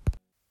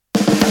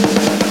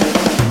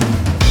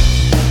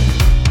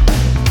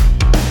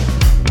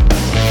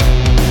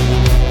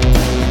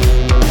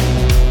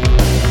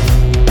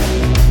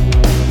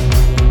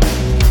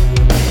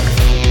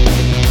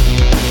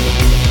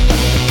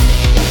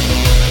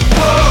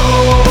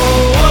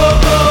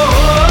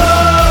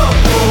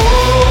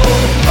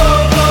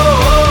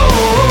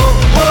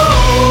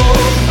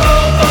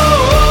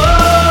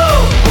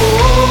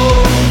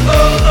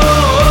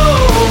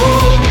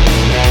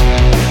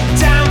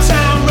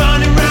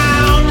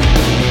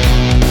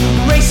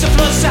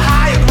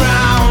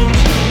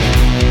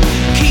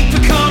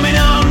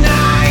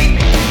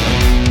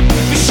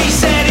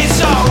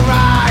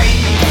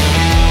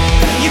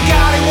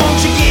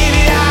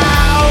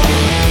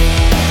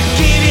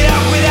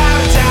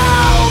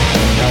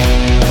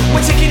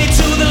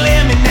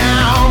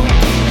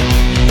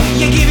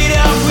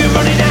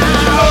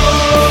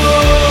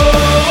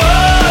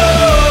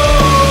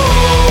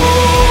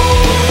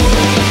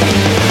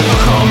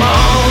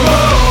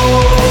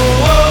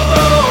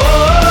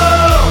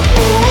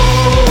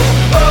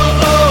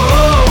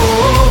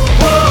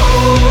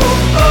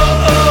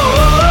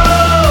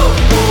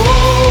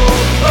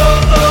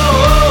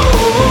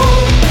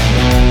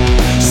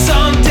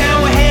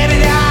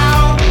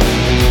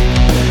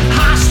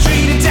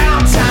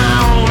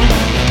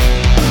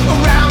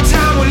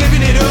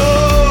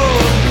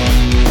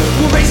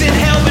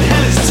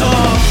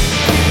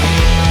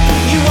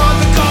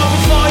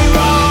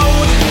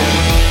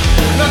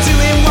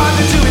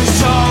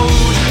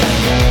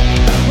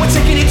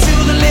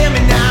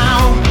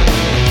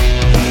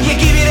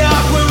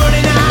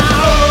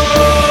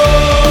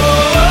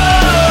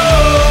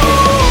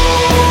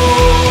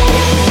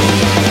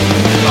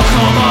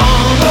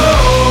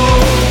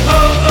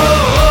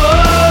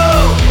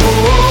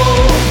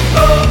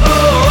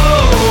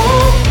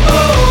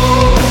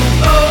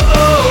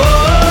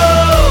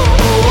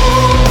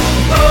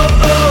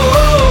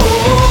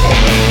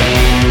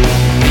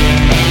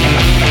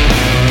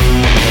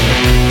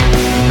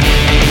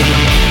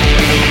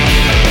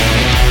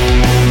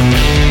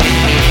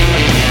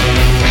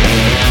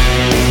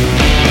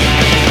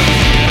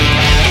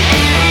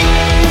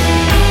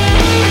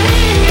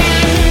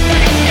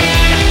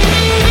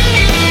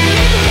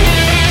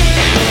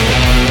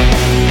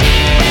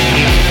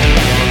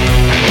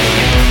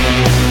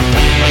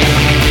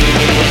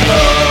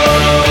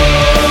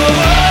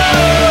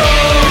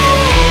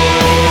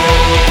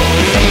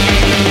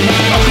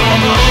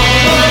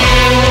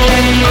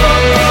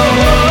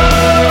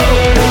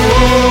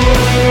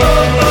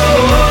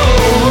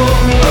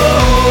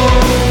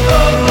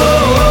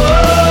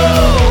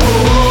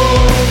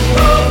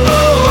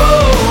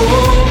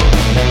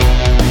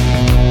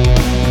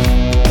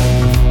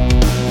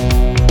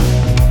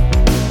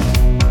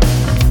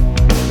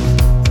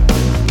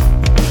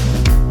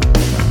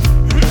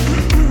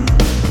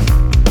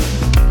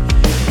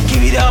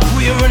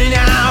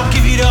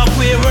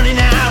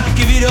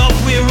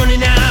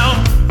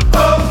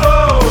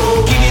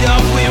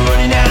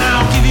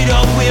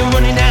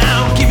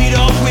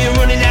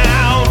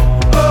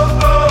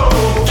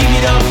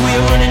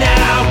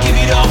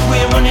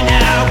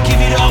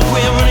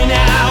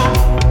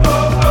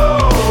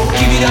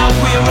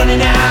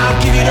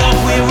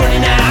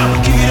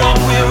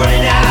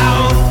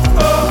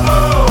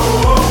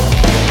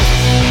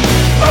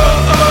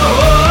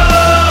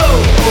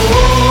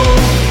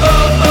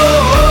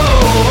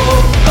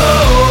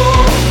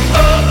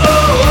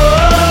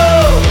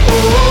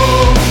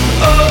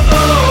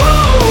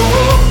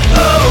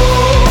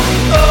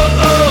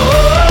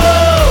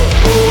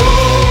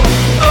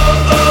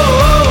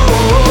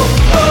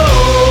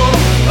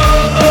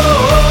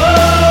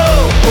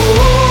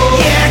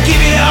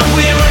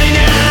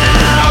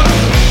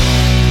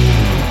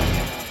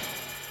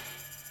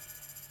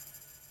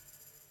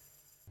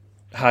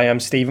 Hi,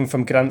 I'm Stephen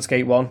from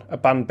Grantsgate 1, a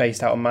band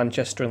based out of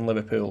Manchester and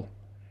Liverpool.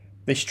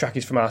 This track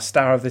is from our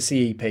Star of the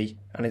Sea EP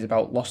and is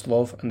about lost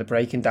love and the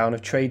breaking down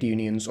of trade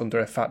unions under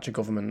a Thatcher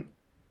government.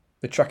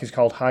 The track is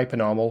called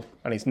Hypernormal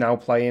and is now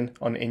playing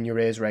on In Your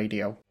Ears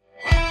Radio.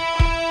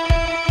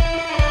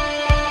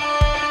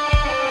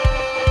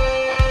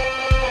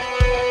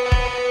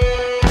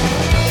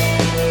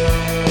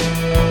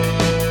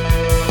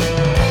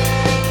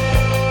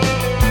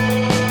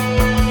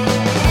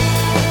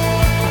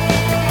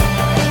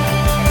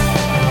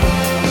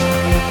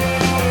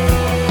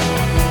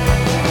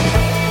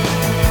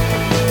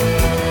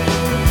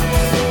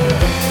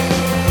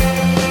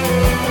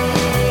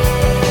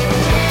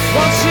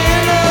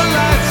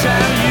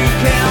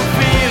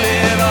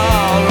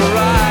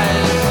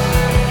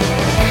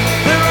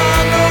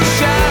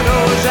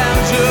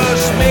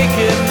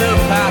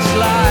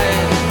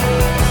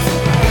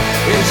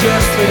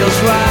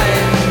 Feels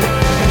right.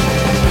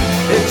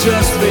 It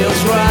just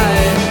feels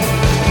right.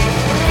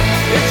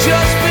 It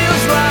just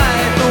feels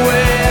right the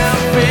way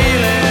I'm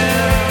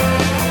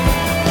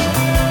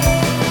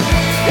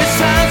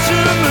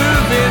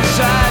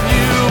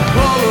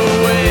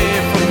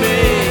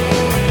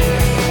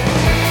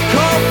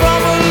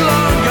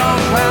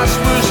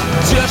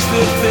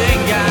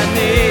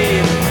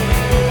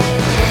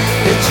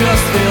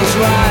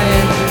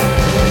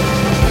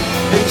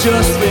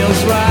just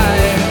feels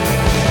right.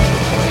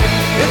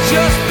 It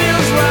just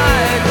feels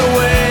right the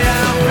way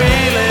I'm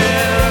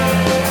feeling.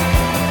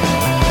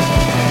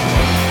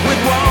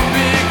 With one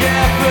big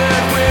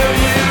effort, will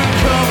you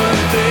come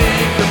and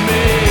think of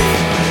me?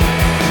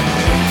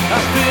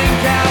 I think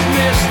I've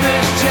missed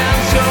this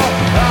chance or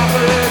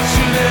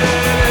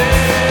opportunity.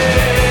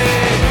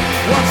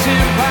 What's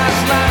in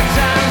past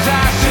lifetimes,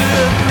 I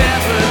should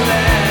never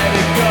let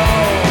it go.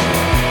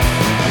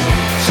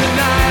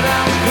 Tonight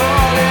I'm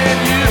calling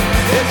you,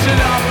 it's an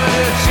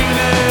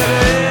opportunity.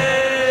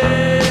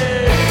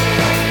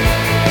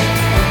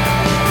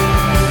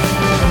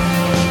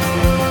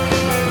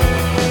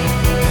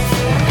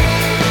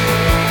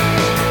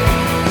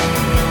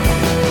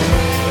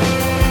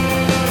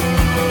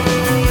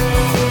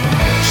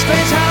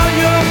 Strange how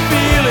your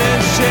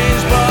feelings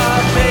change,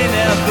 but they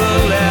never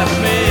left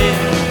me.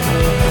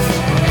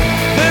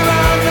 There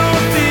are no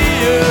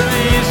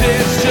theories,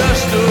 it's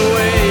just a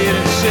wait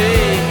and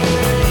see.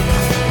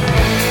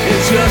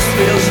 It just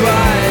feels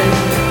right.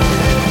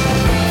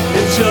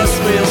 It just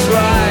feels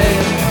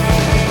right.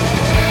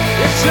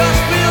 It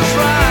just feels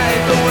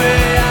right the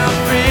way I'm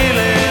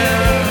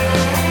feeling.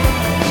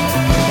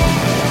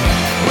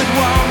 With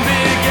one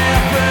big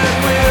effort,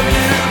 will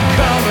you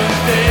come and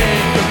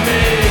think of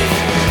me?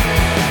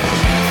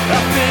 I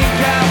think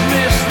I've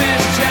missed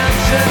this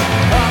chance and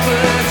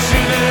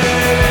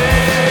opportunity.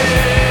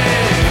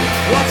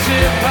 What's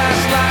in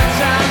past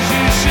lifetimes,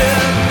 you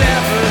should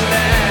never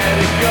let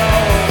it go.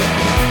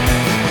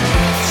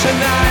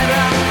 Tonight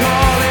I'm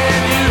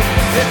calling you,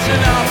 it's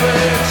an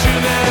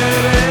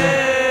opportunity.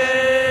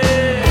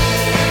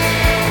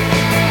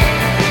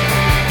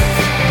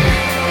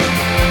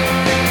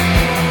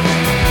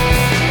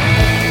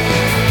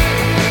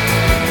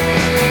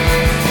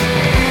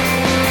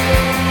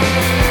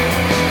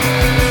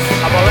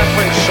 I'm a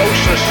left-wing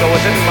socialist, so I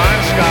didn't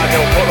mind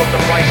Scargill put up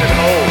the price at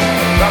home.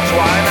 That's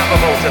why I never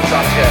voted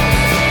Thatcher.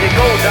 You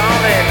go down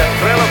there, the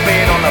thrill of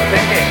being on the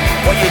picket,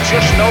 but you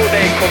just know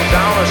they come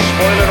down and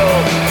spoil it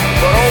all.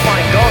 But oh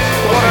my God,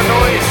 what a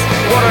noise,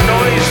 what a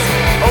noise.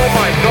 Oh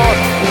my God,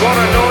 what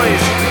a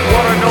noise,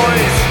 what a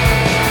noise.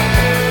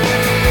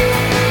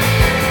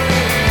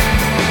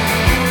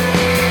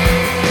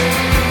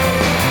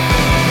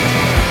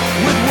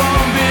 With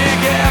one big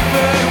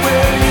effort,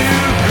 will you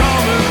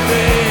come and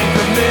think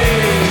of me?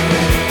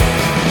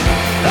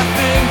 I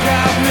think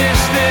I've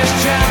missed this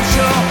chance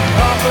or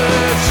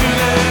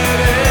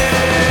opportunity.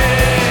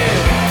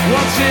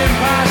 What's in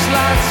past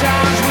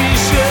lifetimes, we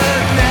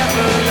should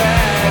never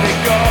let it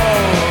go.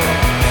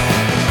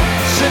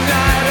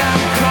 Tonight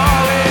I'm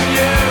calling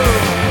you.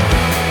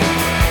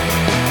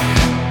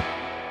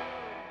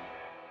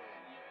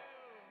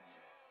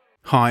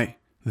 Hi,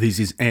 this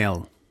is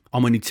Elle.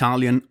 I'm an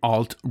Italian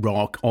alt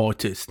rock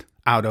artist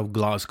out of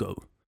Glasgow.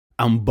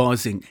 I'm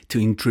buzzing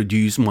to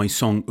introduce my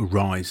song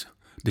Rise,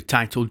 the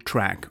title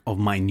track of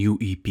my new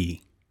EP.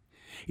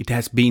 It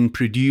has been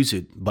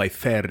produced by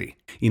Ferry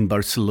in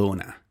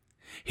Barcelona.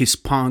 His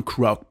punk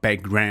rock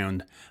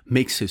background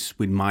mixes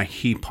with my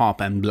hip hop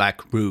and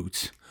black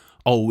roots,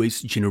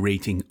 always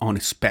generating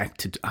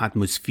unexpected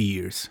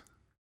atmospheres.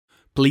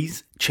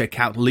 Please check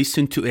out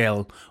Listen to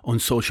Elle on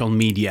social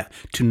media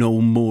to know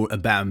more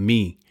about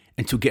me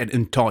and to get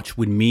in touch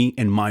with me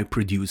and my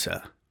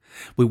producer.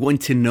 We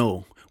want to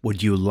know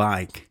what you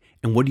like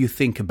and what you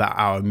think about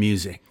our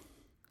music.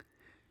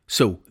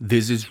 So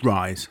this is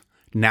Rise,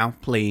 now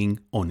playing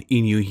on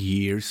In Your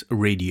Ears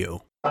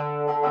Radio.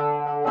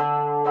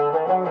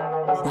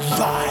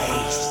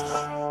 Rise.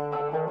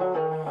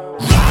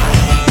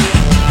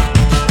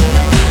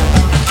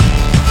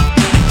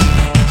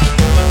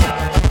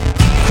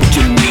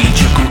 Don't need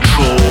your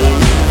control.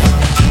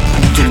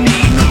 Don't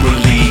need no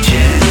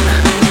religion.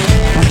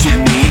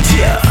 Don't need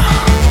ya.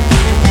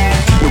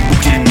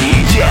 Don't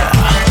need ya.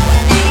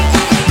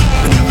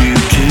 And you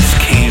just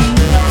came.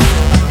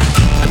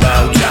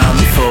 Bow down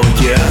before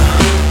ya.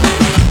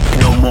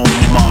 No more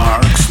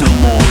marks, no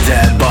more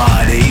dead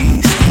bodies.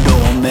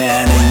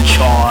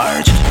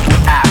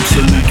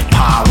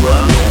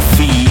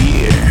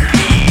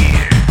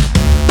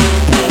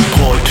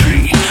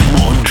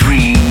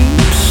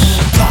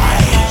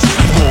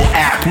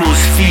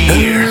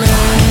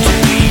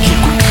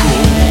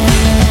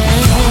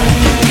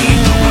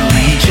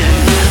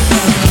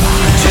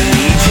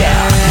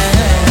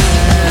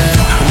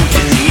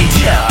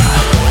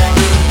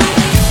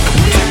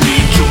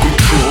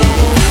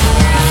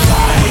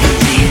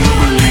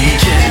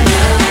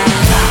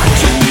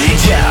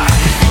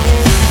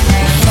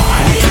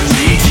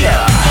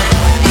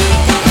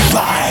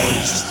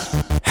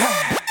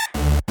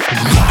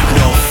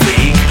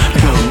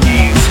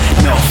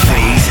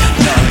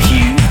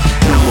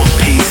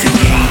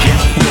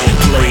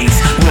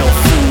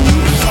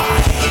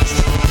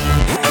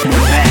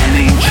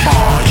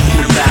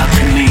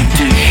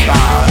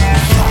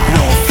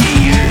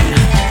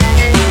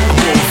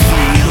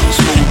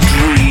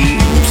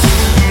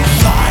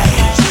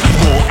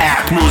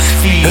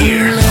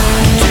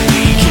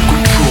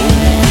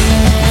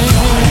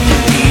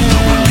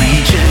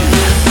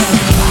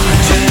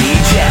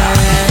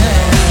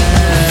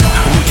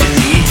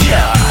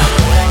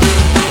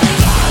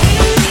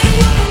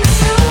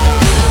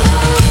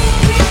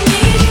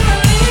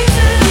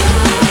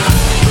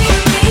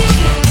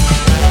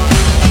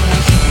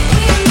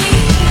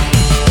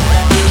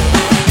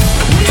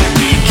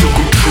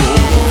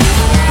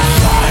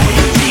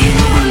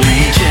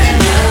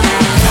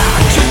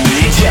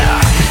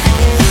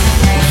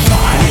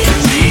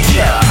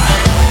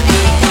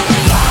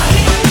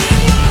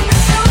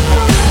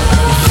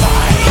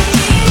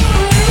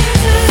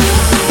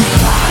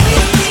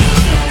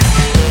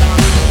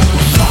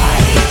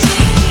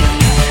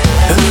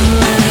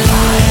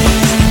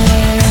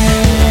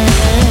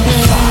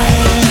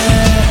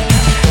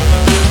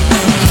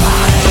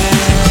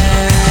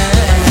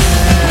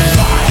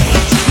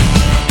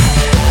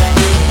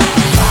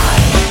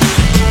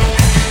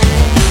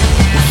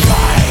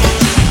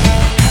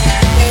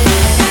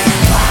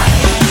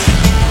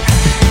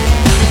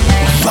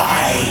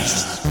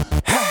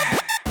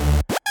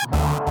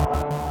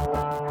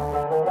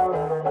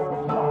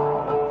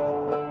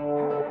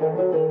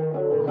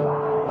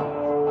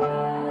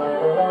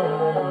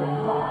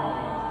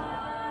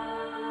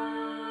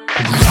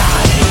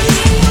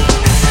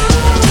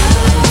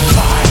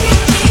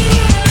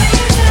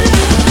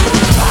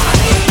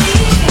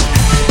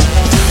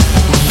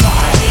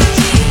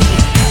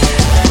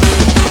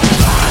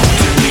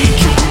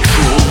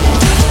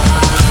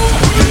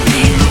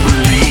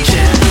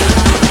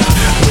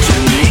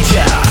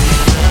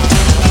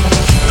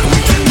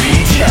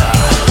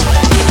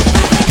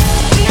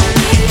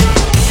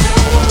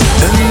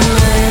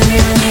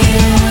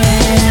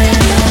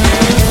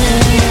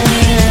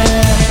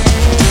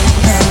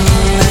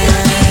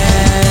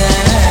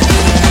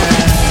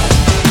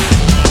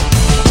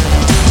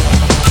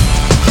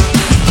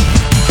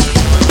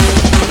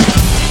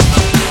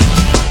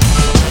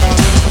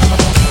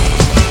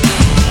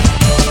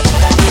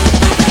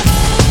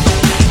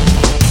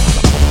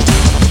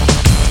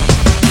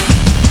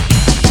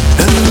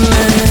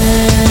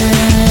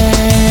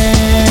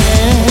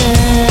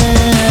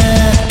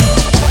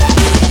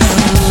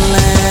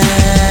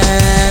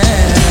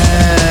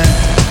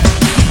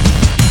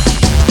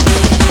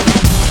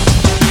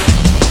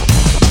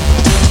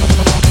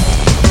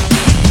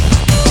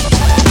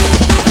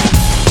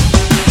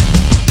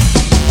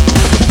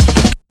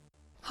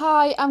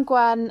 I'm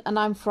Gwen and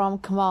I'm from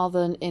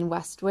Carmarthen in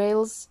West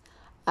Wales.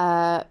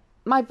 My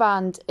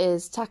band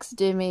is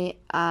Taxidermy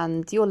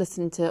and you're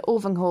listening to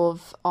Orvan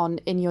Hove on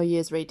In Your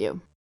Ears Radio.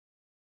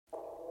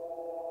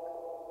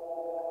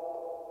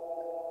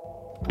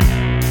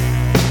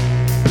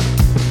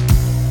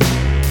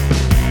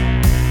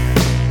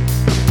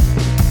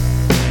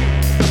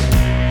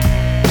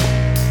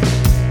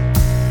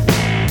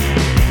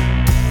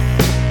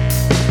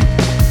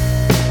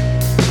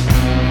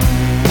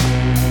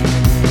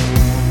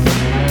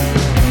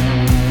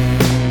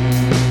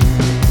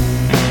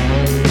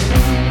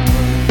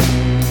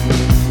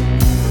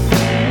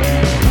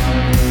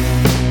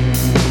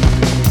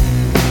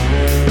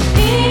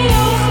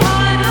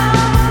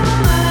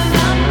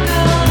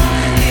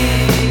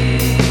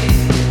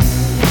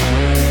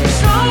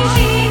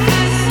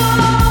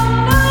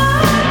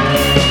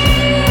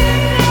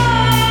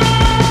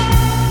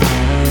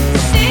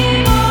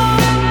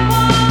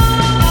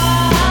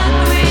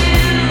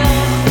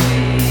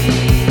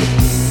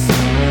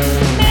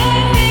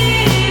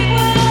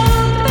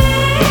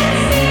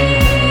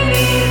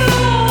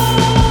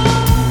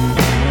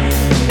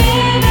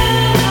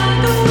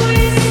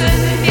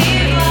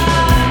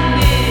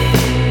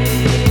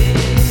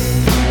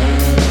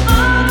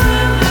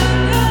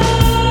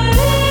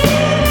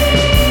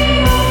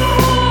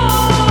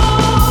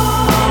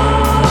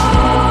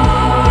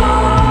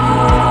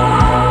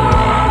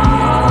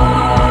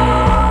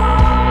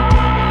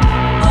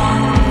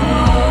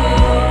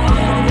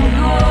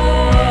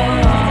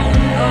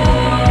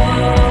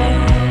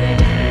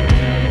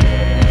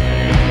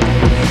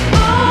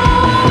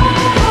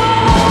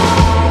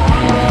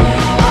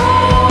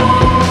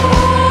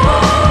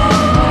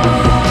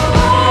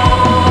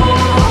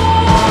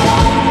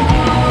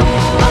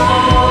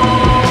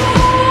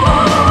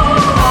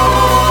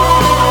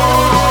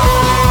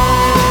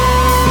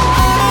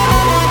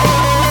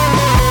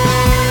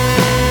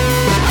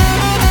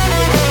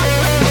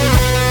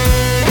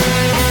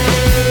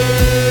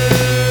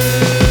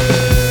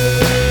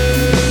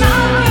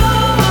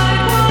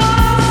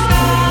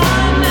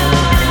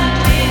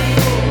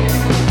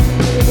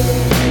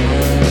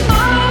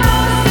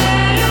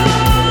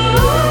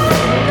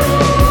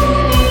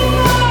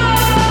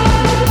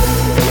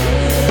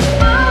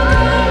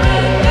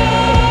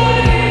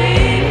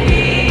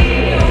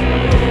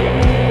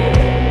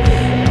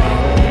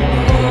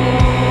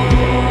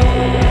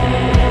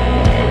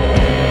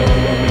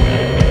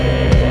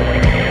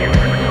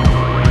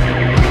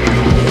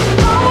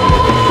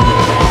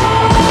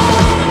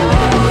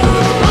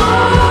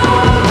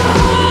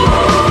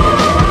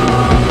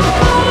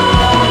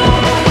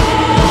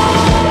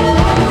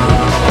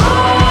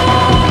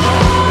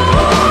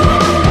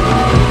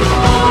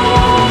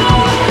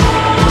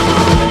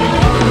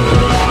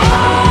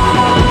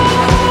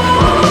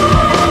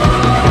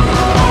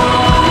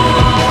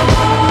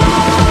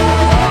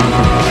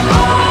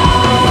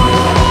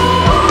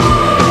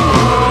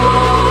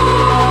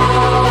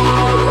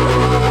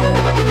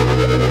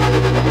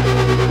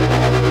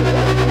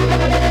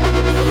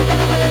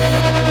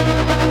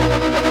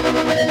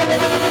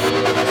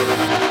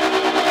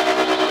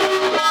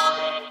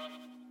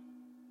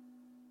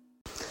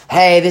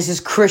 Hey, this is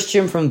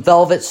Christian from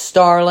Velvet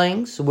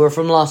Starlings. We're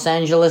from Los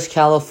Angeles,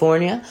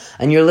 California,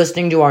 and you're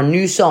listening to our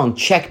new song,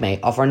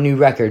 Checkmate, off our new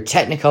record,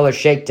 Technicolor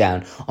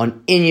Shakedown,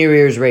 on In Your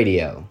Ears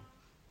Radio.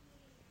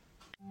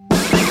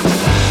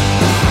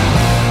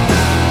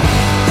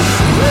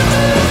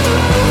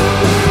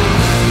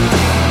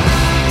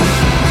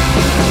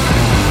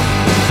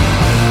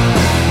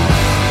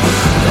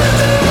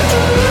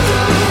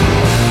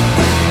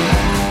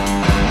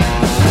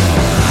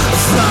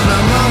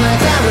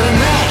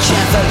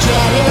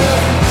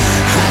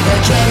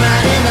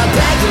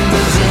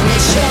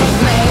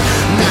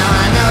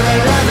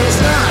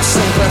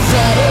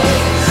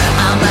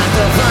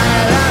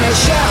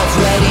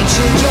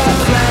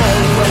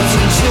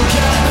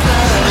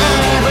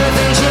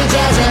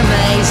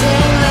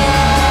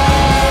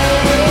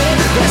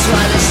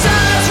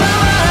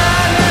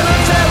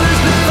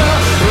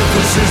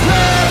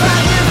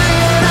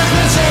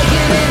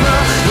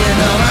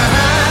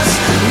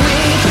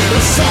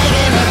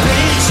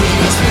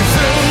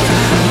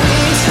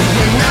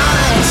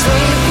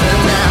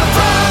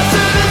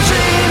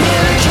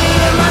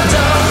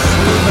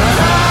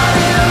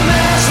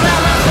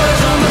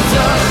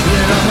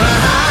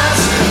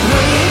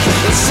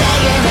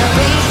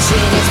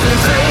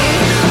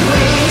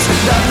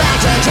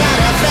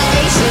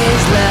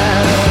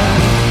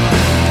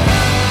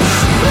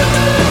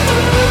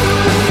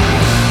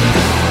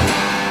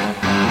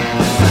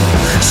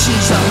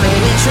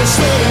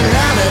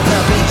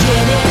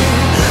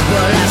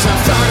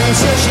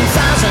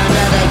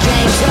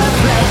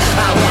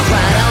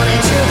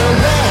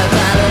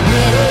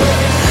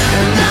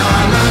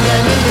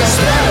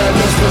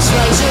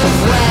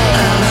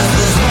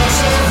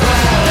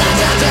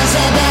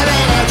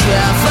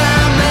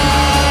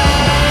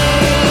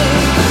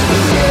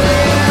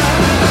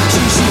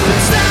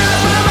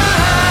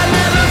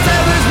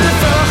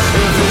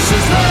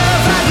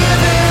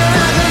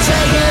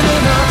 Take it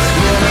anymore.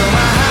 You know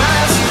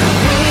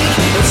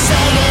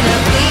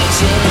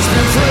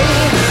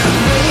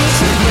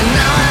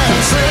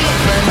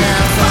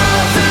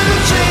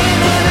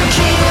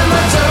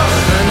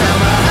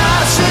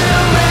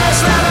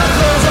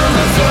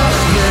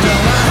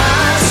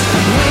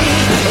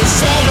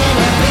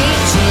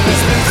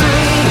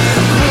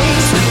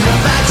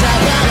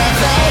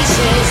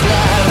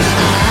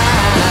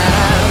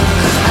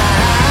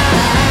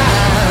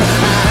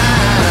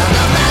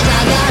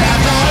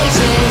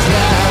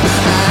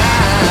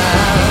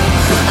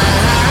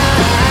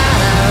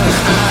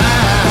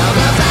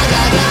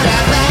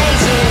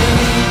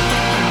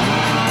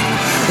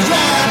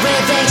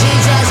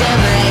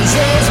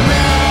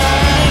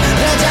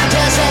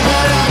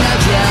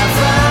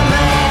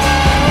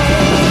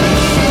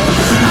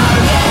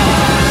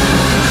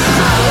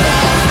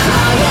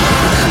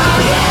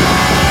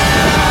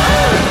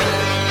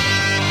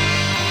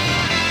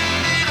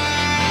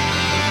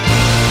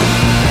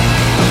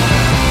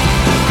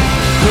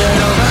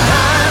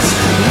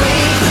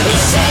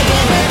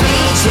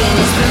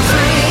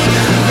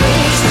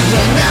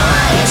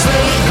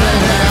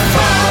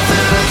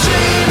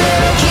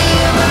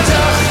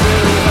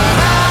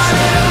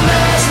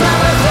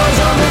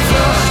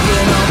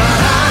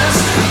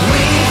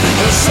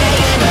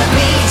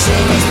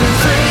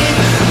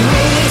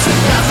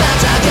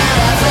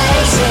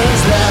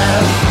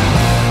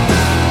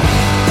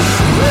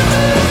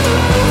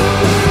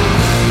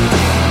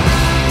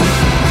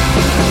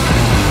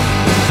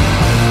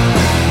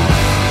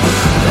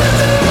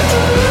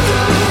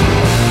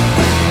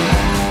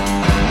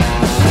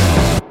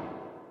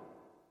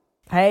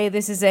Hey,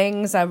 this is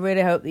Ings. I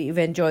really hope that you've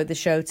enjoyed the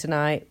show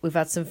tonight. We've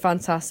had some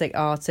fantastic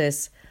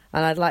artists,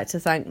 and I'd like to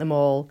thank them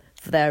all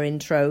for their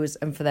intros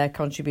and for their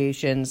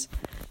contributions.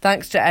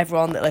 Thanks to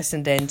everyone that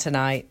listened in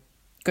tonight.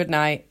 Good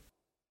night.